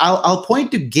 But I'll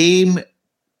point to game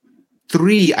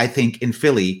 3, I think, in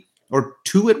Philly, or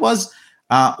 2 it was,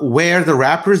 where the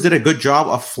Raptors did a good job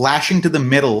of flashing to the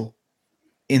middle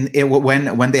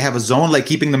when they have a zone, like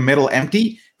keeping the middle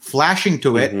empty, flashing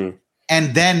to it,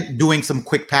 and then doing some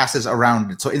quick passes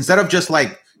around it. So instead of just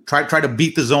like try to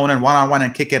beat the zone and one-on-one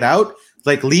and kick it out,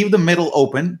 like leave the middle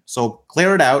open, so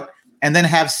clear it out, and then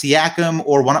have Siakam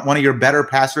or one of your better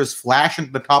passers flash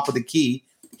into the top of the key,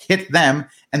 hit them,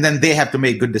 and then they have to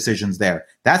make good decisions there.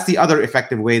 That's the other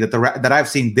effective way that I've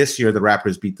seen this year the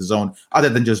Raptors beat the zone, other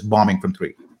than just bombing from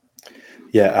 3.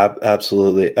 Yeah,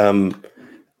 absolutely.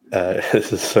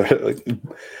 This is sort of like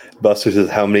Buster says,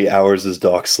 how many hours does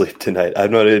Doc sleep tonight?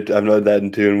 I'm not that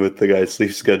in tune with the guy's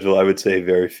sleep schedule. I would say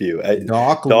very few.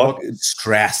 Doc looked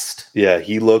stressed. Yeah,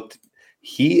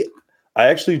 I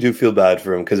actually do feel bad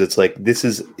for him, because it's like,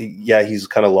 he's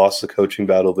kind of lost the coaching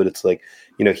battle, but it's like,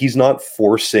 he's not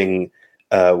forcing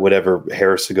whatever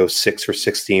Harris to go 6 for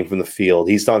 16 from the field.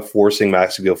 He's not forcing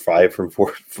Max to go 5 for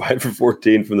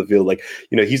 14 from the field. Like,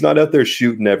 he's not out there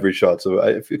shooting every shot. So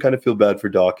I kind of feel bad for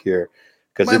Doc here,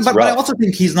 because it's rough. But I also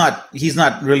think he's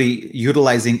not really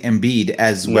utilizing Embiid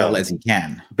as well as he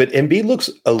can. But Embiid looks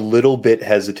a little bit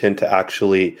hesitant to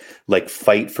actually like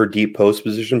fight for deep post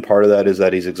position. Part of that is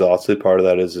that he's exhausted. Part of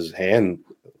that is his hand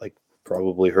like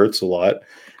probably hurts a lot.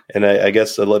 And I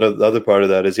guess a lot of the other part of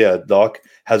that is, Doc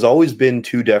has always been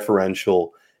too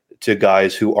deferential to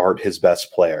guys who aren't his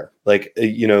best player. Like,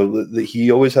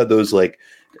 he always had those like,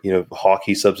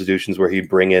 hockey substitutions where he'd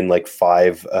bring in like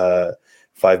five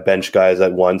bench guys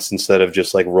at once instead of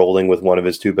just like rolling with one of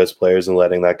his 2 best players and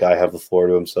letting that guy have the floor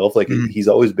to himself. Like he's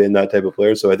always been that type of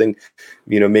player. So I think,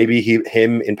 maybe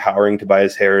him empowering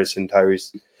Tobias Harris and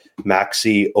Tyrese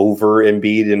Maxey over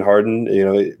Embiid and Harden,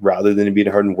 rather than Embiid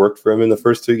and Harden worked for him in the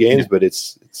first 2 games, but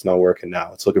it's not working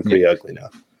now. It's looking pretty ugly now.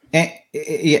 And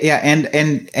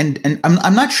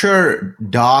I'm not sure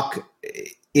Doc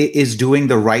is doing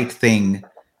the right thing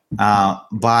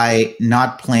by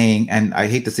not playing, and I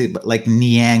hate to say it, but like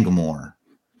Niang more.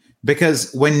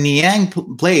 Because when Niang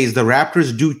plays, the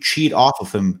Raptors do cheat off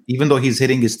of him, even though he's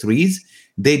hitting his threes.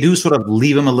 They do sort of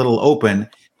leave him a little open,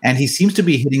 and he seems to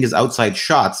be hitting his outside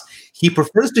shots. He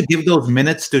prefers to give those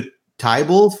minutes to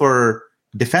Tybal for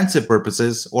defensive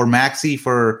purposes or Maxey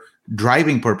for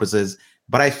driving purposes.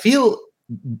 But I feel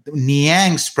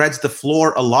Niang spreads the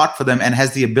floor a lot for them and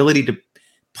has the ability to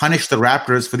punish the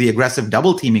Raptors for the aggressive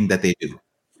double teaming that they do.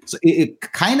 So it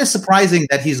kind of surprising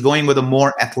that he's going with a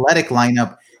more athletic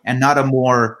lineup and not a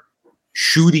more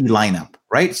shooty lineup,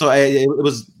 right? So it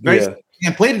was very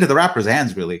and played into the Raptors'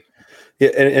 hands, really. Yeah,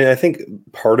 and I think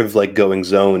part of like going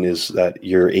zone is that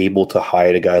you're able to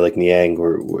hide a guy like Niang,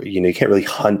 where you can't really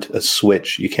hunt a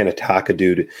switch. You can't attack a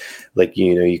dude like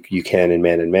you can in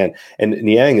man. And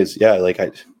Niang is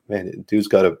dude's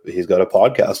got a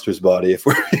podcaster's body. If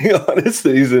we're being honest,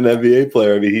 he's an NBA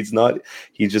player. I mean,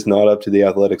 he's just not up to the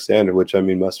athletic standard, which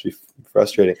must be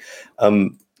frustrating.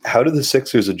 How do the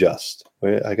Sixers adjust?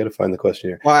 I got to find the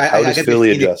question here. Well, how does Philly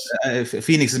adjust?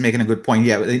 Phoenix is making a good point.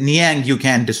 Yeah, Niang you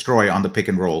can destroy on the pick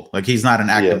and roll. Like he's not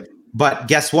an active. Yeah. But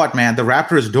guess what, man? The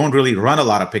Raptors don't really run a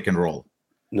lot of pick and roll.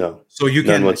 No. So you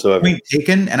can point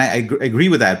taken, and I agree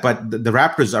with that. But the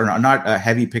Raptors are not a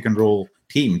heavy pick and roll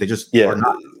team. They just are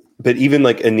not. But even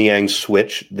like a Niang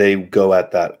switch, they go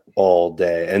at that all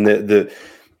day. And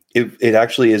it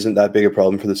actually isn't that big a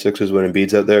problem for the Sixers when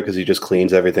Embiid's out there, because he just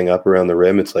cleans everything up around the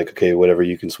rim. It's like, okay, whatever,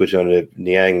 you can switch on to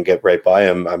Niang and get right by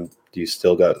him. You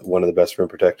still got one of the best rim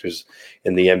protectors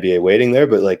in the NBA waiting there.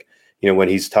 But like, when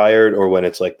he's tired or when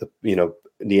it's like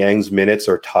Niang's minutes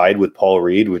are tied with Paul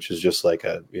Reed, which is just like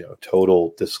a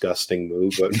total disgusting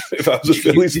move. But if I was a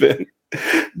Phillies fan.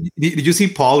 Did you see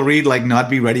Paul Reed like not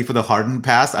be ready for the Harden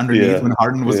pass underneath when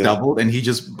Harden was doubled, and he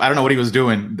just, I don't know what he was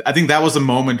doing. I think that was a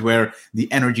moment where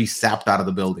the energy sapped out of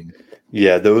the building.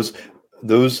 Yeah, those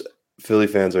Philly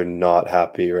fans are not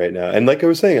happy right now. And like I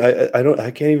was saying,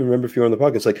 I can't even remember if you were on the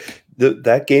podcast. Like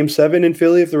that game 7 in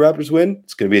Philly, if the Raptors win,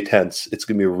 it's going to be it's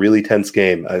going to be a really tense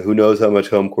game. Who knows how much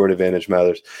home court advantage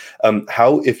matters?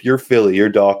 If you're Philly, you're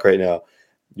Doc right now,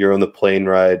 you're on the plane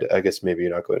ride. I guess maybe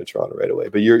you're not going to Toronto right away,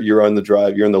 but you're on the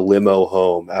drive. You're in the limo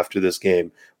home after this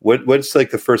game. What's like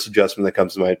the first adjustment that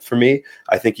comes to mind? For me,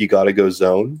 I think you got to go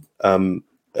zone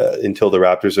until the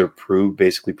Raptors are prove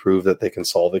that they can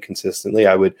solve it consistently.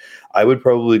 I would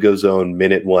probably go zone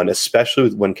minute 1,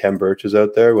 especially when Kem Birch is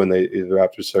out there. When the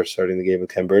Raptors start starting the game with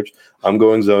Kem Birch, I'm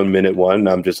going zone minute 1. And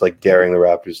I'm just like daring the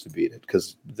Raptors to beat it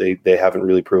because they haven't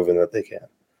really proven that they can.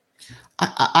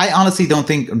 I honestly don't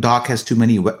think Doc has too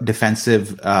many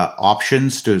defensive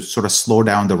options to sort of slow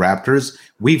down the Raptors.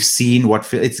 We've seen we're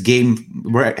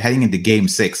heading into game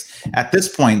 6. At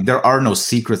this point, there are no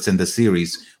secrets in the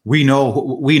series. We know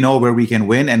where we can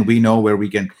win, and we know where we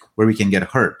can get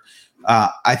hurt.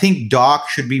 I think Doc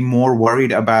should be more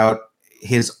worried about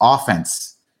his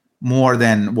offense more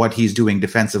than what he's doing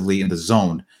defensively in the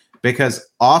zone, because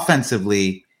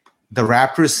offensively, the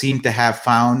Raptors seem to have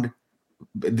found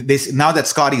this now that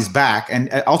Scotty's back,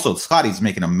 and also Scotty's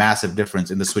making a massive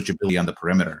difference in the switchability on the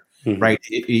perimeter. Mm-hmm. Right?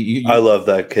 I love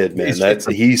that kid, man.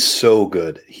 He's so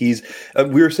good. He's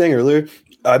we were saying earlier,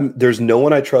 there's no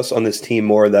one I trust on this team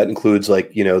more. That includes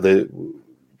like, the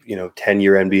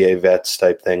 10-year NBA vets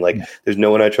type thing. Like there's no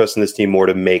one I trust in this team more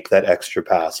to make that extra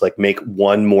pass, like make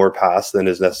one more pass than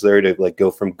is necessary to like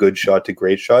go from good shot to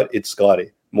great shot. It's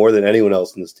Scotty. More than anyone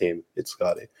else in this team, it's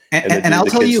Scotty. And I'll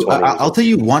tell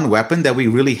you one weapon that we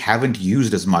really haven't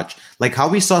used as much, like how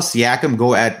we saw Siakam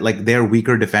go at like their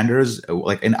weaker defenders,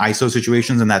 like in ISO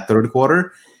situations in that third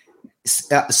quarter.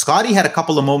 Scotty had a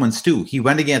couple of moments too. He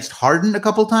went against Harden a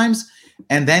couple times,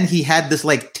 and then he had this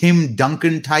like Tim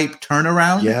Duncan type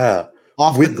turnaround. Yeah.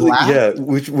 Off the glass.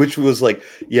 Which was like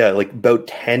about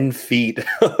 10 feet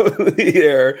of the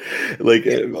air, like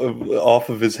off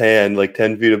of his hand, like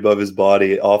 10 feet above his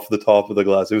body, off the top of the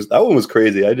glass. That one was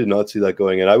crazy. I did not see that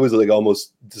going in. I was like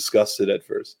almost disgusted at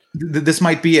first. This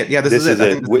might be it. Yeah, this is it.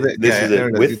 This is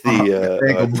it. With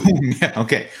the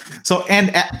okay. So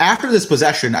and after this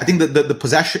possession, I think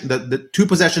the 2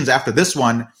 possessions after this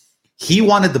one, he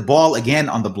wanted the ball again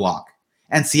on the block.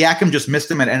 And Siakam just missed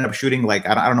him and ended up shooting like,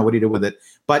 I don't know what he did with it.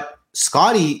 But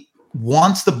Scotty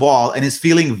wants the ball and is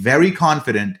feeling very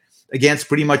confident against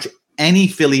pretty much any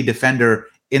Philly defender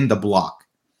in the block.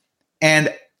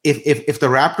 And if the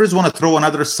Raptors want to throw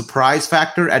another surprise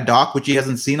factor at Doc, which he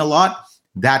hasn't seen a lot,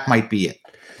 that might be it.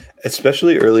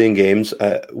 Especially early in games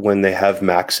when they have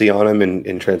Maxey on him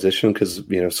in transition, because,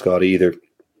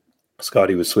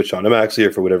 Scotty was switched on to Maxey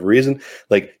or for whatever reason,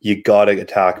 like you got to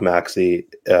attack Maxey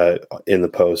in the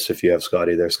post if you have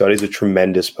Scotty there. Scotty's a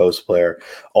tremendous post player.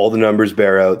 All the numbers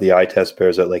bear out. The eye test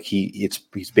bears out. Like he's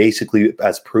basically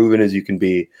as proven as you can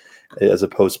be as a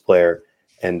post player,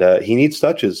 and he needs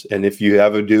touches. And if you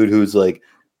have a dude who's like,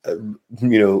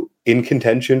 in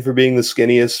contention for being the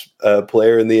skinniest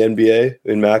player in the NBA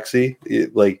in Maxey,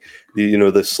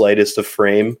 the slightest of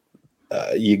frame,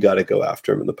 you got to go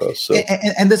after him in the post. So,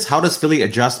 and this, how does Philly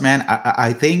adjust, man?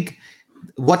 I think,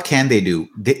 what can they do?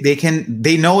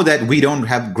 They know that we don't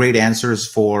have great answers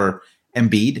for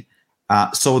Embiid.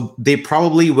 So they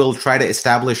probably will try to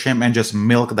establish him and just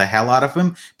milk the hell out of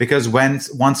him, because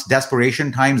once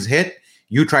desperation times hit,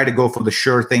 you try to go for the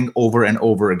sure thing over and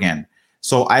over again.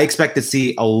 So I expect to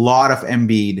see a lot of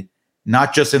Embiid,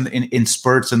 not just in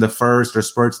spurts in the first or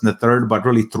spurts in the third, but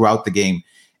really throughout the game.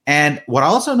 And what I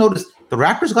also noticed, the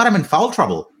Raptors got him in foul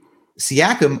trouble.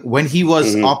 Siakam, when he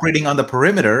was operating on the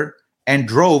perimeter and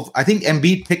drove, I think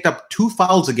Embiid picked up 2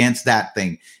 fouls against that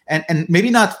thing. And maybe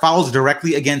not fouls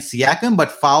directly against Siakam,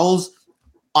 but fouls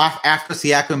off after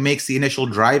Siakam makes the initial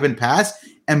drive and pass.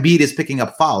 Embiid is picking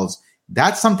up fouls.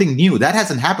 That's something new. That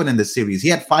hasn't happened in this series. He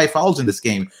had 5 fouls in this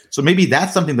game. So maybe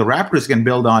that's something the Raptors can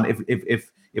build on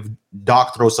if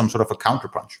Doc throws some sort of a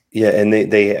counterpunch. Yeah, and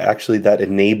they actually, that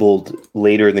enabled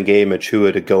later in the game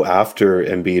Achua to go after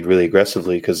Embiid really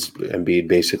aggressively, because Embiid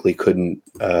basically couldn't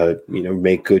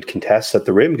make good contests at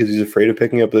the rim because he's afraid of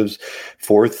picking up his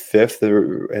 4th,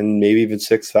 5th, and maybe even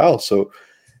 6th foul. So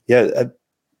yeah,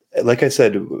 like I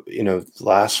said,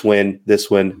 last win,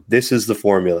 this is the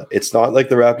formula. It's not like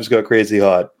the Raptors got crazy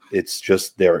hot. It's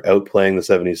just they're outplaying the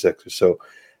 76ers. So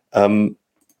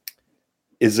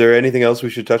is there anything else we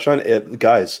should touch on?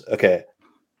 Guys, okay,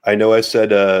 I know I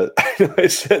said I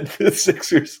said the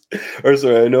Sixers, or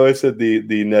sorry, I know I said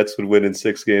the Nets would win in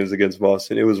 6 games against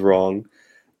Boston. It was wrong.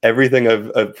 Everything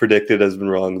I've predicted has been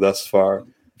wrong thus far.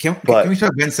 Can we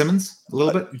talk Ben Simmons a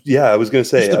little bit? Yeah, I was going to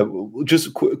say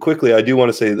quickly. I do want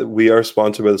to say that we are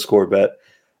sponsored by the Score Bet.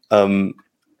 The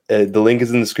link is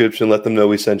in the description. Let them know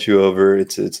we sent you over.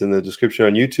 It's in the description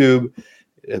on YouTube.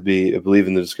 It'll be, I believe,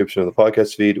 in the description of the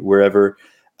podcast feed, wherever.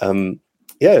 And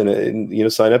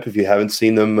sign up if you haven't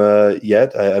seen them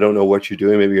yet. I don't know what you're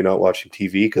doing. Maybe you're not watching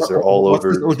TV because they're all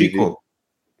over TV. Quote?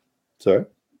 Sorry.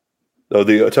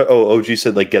 OG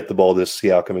said like get the ball to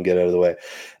Siakam and get out of the way.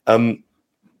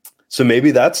 So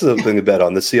maybe that's something to bet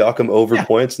on. The Siakam over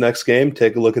points next game.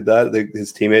 Take a look at that.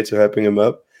 His teammates are hyping him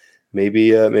up.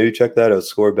 Maybe check that out.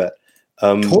 Score bet.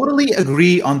 Totally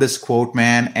agree on this quote,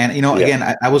 man. And again,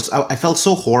 I felt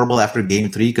so horrible after Game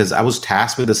 3 because I was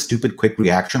tasked with a stupid quick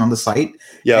reaction on the site.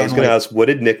 Yeah, I was going to ask, what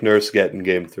did Nick Nurse get in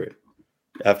Game 3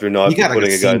 after not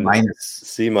putting a guy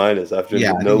C minus after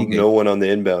no one on the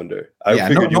inbounder?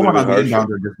 No one on the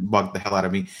inbounder just bugged the hell out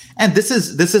of me. And this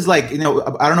is like I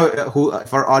don't know who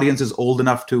if our audience is old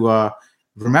enough to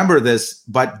remember this,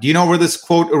 but do you know where this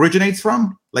quote originates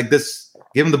from? Like this,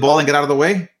 give him the ball and get out of the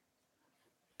way.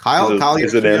 Kyle,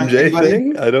 is it an MJ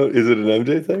thing? Is it an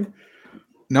MJ thing?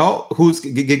 No,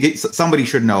 somebody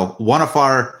should know. One of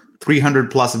our 300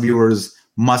 plus viewers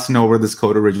must know where this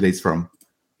quote originates from.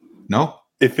 No?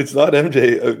 If it's not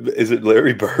MJ, is it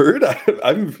Larry Bird?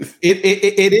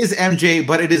 It is MJ,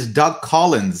 but it is Doug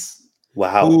Collins.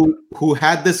 Wow. Who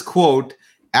had this quote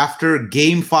after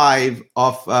Game 5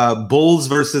 of Bulls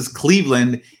versus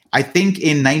Cleveland, I think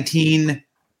in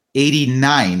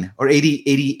 1989 or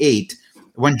 88.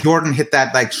 When Jordan hit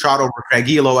that like shot over Craig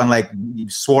Elo and like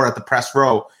swore at the press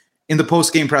row in the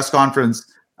post-game press conference,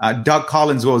 Doug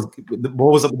Collins they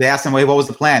asked him, what was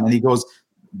the plan? And he goes,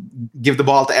 give the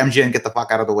ball to MJ and get the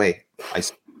fuck out of the way. I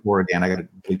swore again. I got to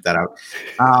bleep that out.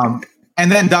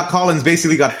 And then Doug Collins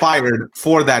basically got fired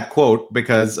for that quote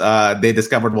because they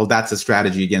discovered, well, that's a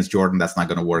strategy against Jordan. That's not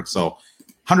going to work. So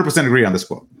 100% agree on this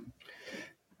quote.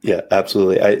 Yeah,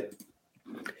 absolutely.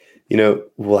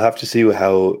 We'll have to see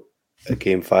how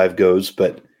Game 5 goes,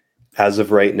 but as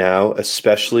of right now,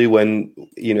 especially when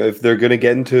if they're going to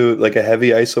get into like a heavy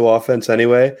ISO offense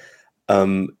anyway,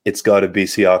 it's got to be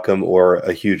Siakam or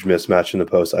a huge mismatch in the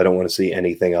post. I don't want to see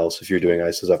anything else if you're doing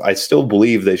ISO stuff. I still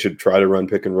believe they should try to run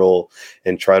pick and roll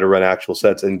and try to run actual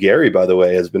sets. And Gary, by the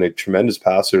way, has been a tremendous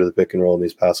passer to the pick and roll in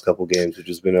these past couple games, which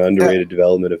has been an underrated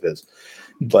development of his.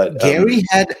 But Gary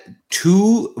had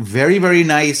 2 very, very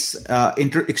nice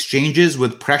exchanges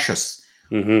with Precious.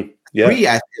 Mm-hmm.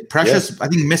 Yeah. Precious, I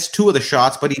think, missed 2 of the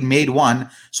shots, but he made 1.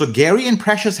 So Gary and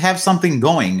Precious have something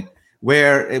going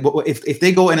where if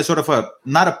they go in a sort of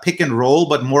not a pick and roll,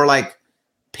 but more like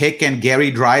pick and Gary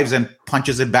drives and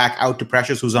punches it back out to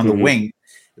Precious, who's on the wing,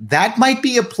 that might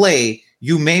be a play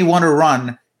you may want to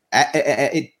run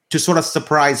to sort of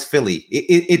surprise Philly.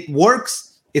 It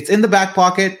works. It's in the back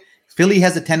pocket. Philly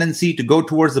has a tendency to go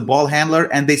towards the ball handler,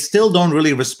 and they still don't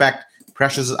really respect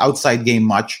Precious' outside game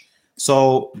much.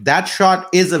 So that shot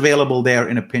is available there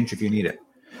in a pinch if you need it.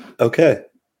 Okay.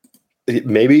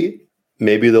 Maybe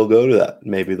they'll go to that.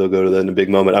 Maybe they'll go to that in a big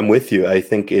moment. I'm with you. I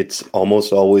think it's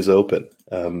almost always open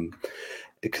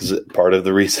because part of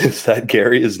the reason is that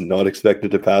Gary is not expected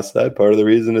to pass that. Part of the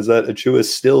reason is that Achua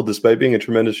still, despite being a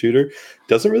tremendous shooter,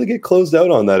 doesn't really get closed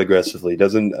out on that aggressively.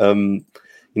 Doesn't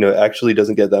actually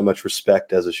doesn't get that much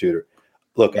respect as a shooter.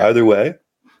 Look, either way,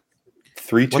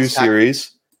 3-2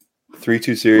 series.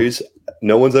 3-2 series.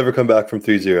 No one's ever come back from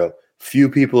 3-0. Few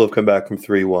people have come back from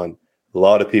 3-1. A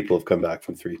lot of people have come back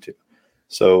from 3-2.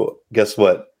 So guess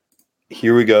what?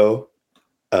 Here we go.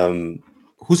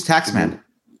 Who's Taxman?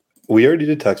 We already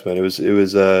did Taxman. It was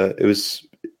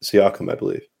Siakam, I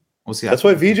believe. Siakam. That's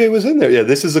why VJ was in there. Yeah,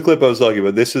 this is the clip I was talking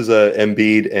about. This is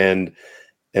Embiid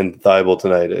and Thibault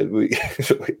tonight.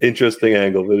 Interesting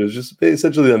angle, but it was just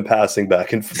essentially them passing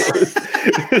back and forth.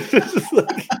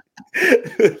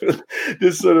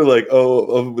 Just sort of like,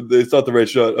 oh, it's not the right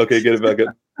shot. Okay, get it back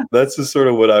up. That's just sort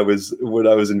of what I was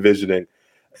envisioning,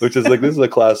 which is like this is a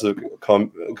classic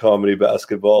comedy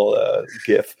basketball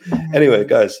gif. Anyway,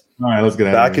 guys, all right, let's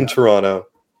get back in Toronto,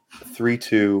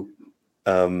 3-2.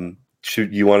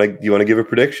 Should you want to give a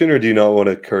prediction, or do you not want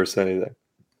to curse anything?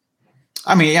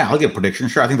 I mean, yeah, I'll give a prediction.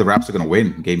 Sure, I think the Raps are going to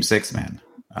win Game 6, man.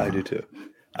 I do too.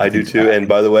 I do too. And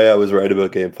by the way, I was right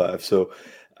about Game 5. So.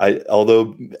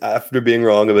 Although after being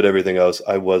wrong about everything else,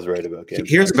 I was right about Game 5.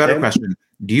 Here's a better question.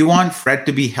 Do you want Fred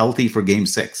to be healthy for Game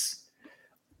 6?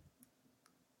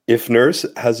 If Nurse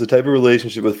has the type of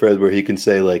relationship with Fred where he can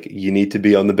say, like, you need to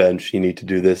be on the bench, you need to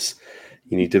do this,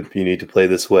 you need to play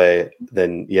this way,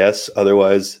 then yes.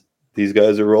 Otherwise, these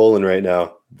guys are rolling right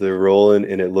now. They're rolling,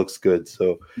 and it looks good.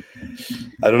 So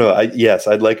I don't know.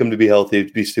 I'd like him to be healthy.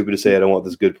 It'd be stupid to say I don't want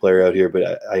this good player out here,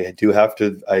 but I do have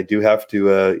to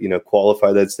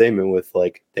qualify that statement with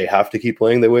like they have to keep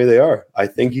playing the way they are. I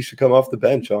think he should come off the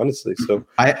bench, honestly. So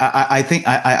I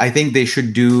think they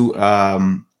should do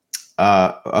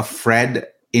a Fred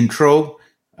intro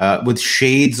with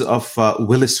shades of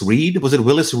Willis Reed. Was it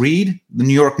Willis Reed, the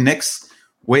New York Knicks?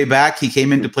 Way back, he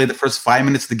came in to play the first 5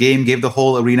 minutes of the game, gave the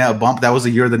whole arena a bump. That was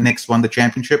the year the Knicks won the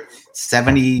championship,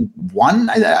 71,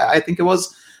 I think it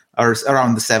was, or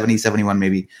around the 70, 71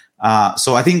 maybe.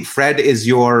 So I think Fred is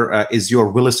your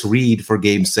Willis Reed for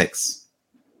Game 6.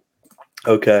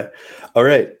 Okay, all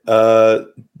right.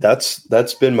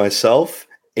 That's been myself.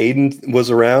 Aiden was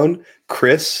around.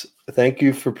 Chris, thank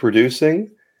you for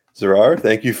producing. Zarar,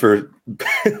 thank you for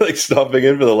stopping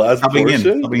in for the last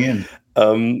portion. Stopping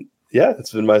in. Yeah,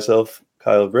 it's been myself,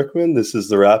 Kyle Brickman. This is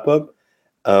the wrap up.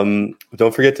 Don't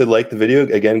forget to like the video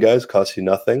again, guys. Costs you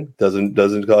nothing.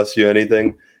 Doesn't cost you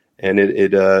anything, and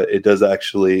it does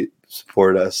actually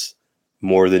support us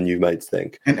more than you might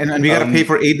think. And we got to pay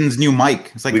for Aiden's new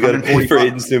mic. It's like we got to pay for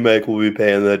Aiden's new mic. We'll be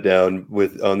paying that down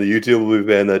on the YouTube. We'll be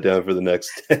paying that down for the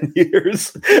next 10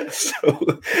 years.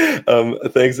 So,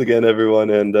 thanks again, everyone,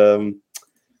 and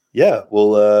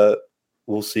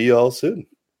we'll see you all soon.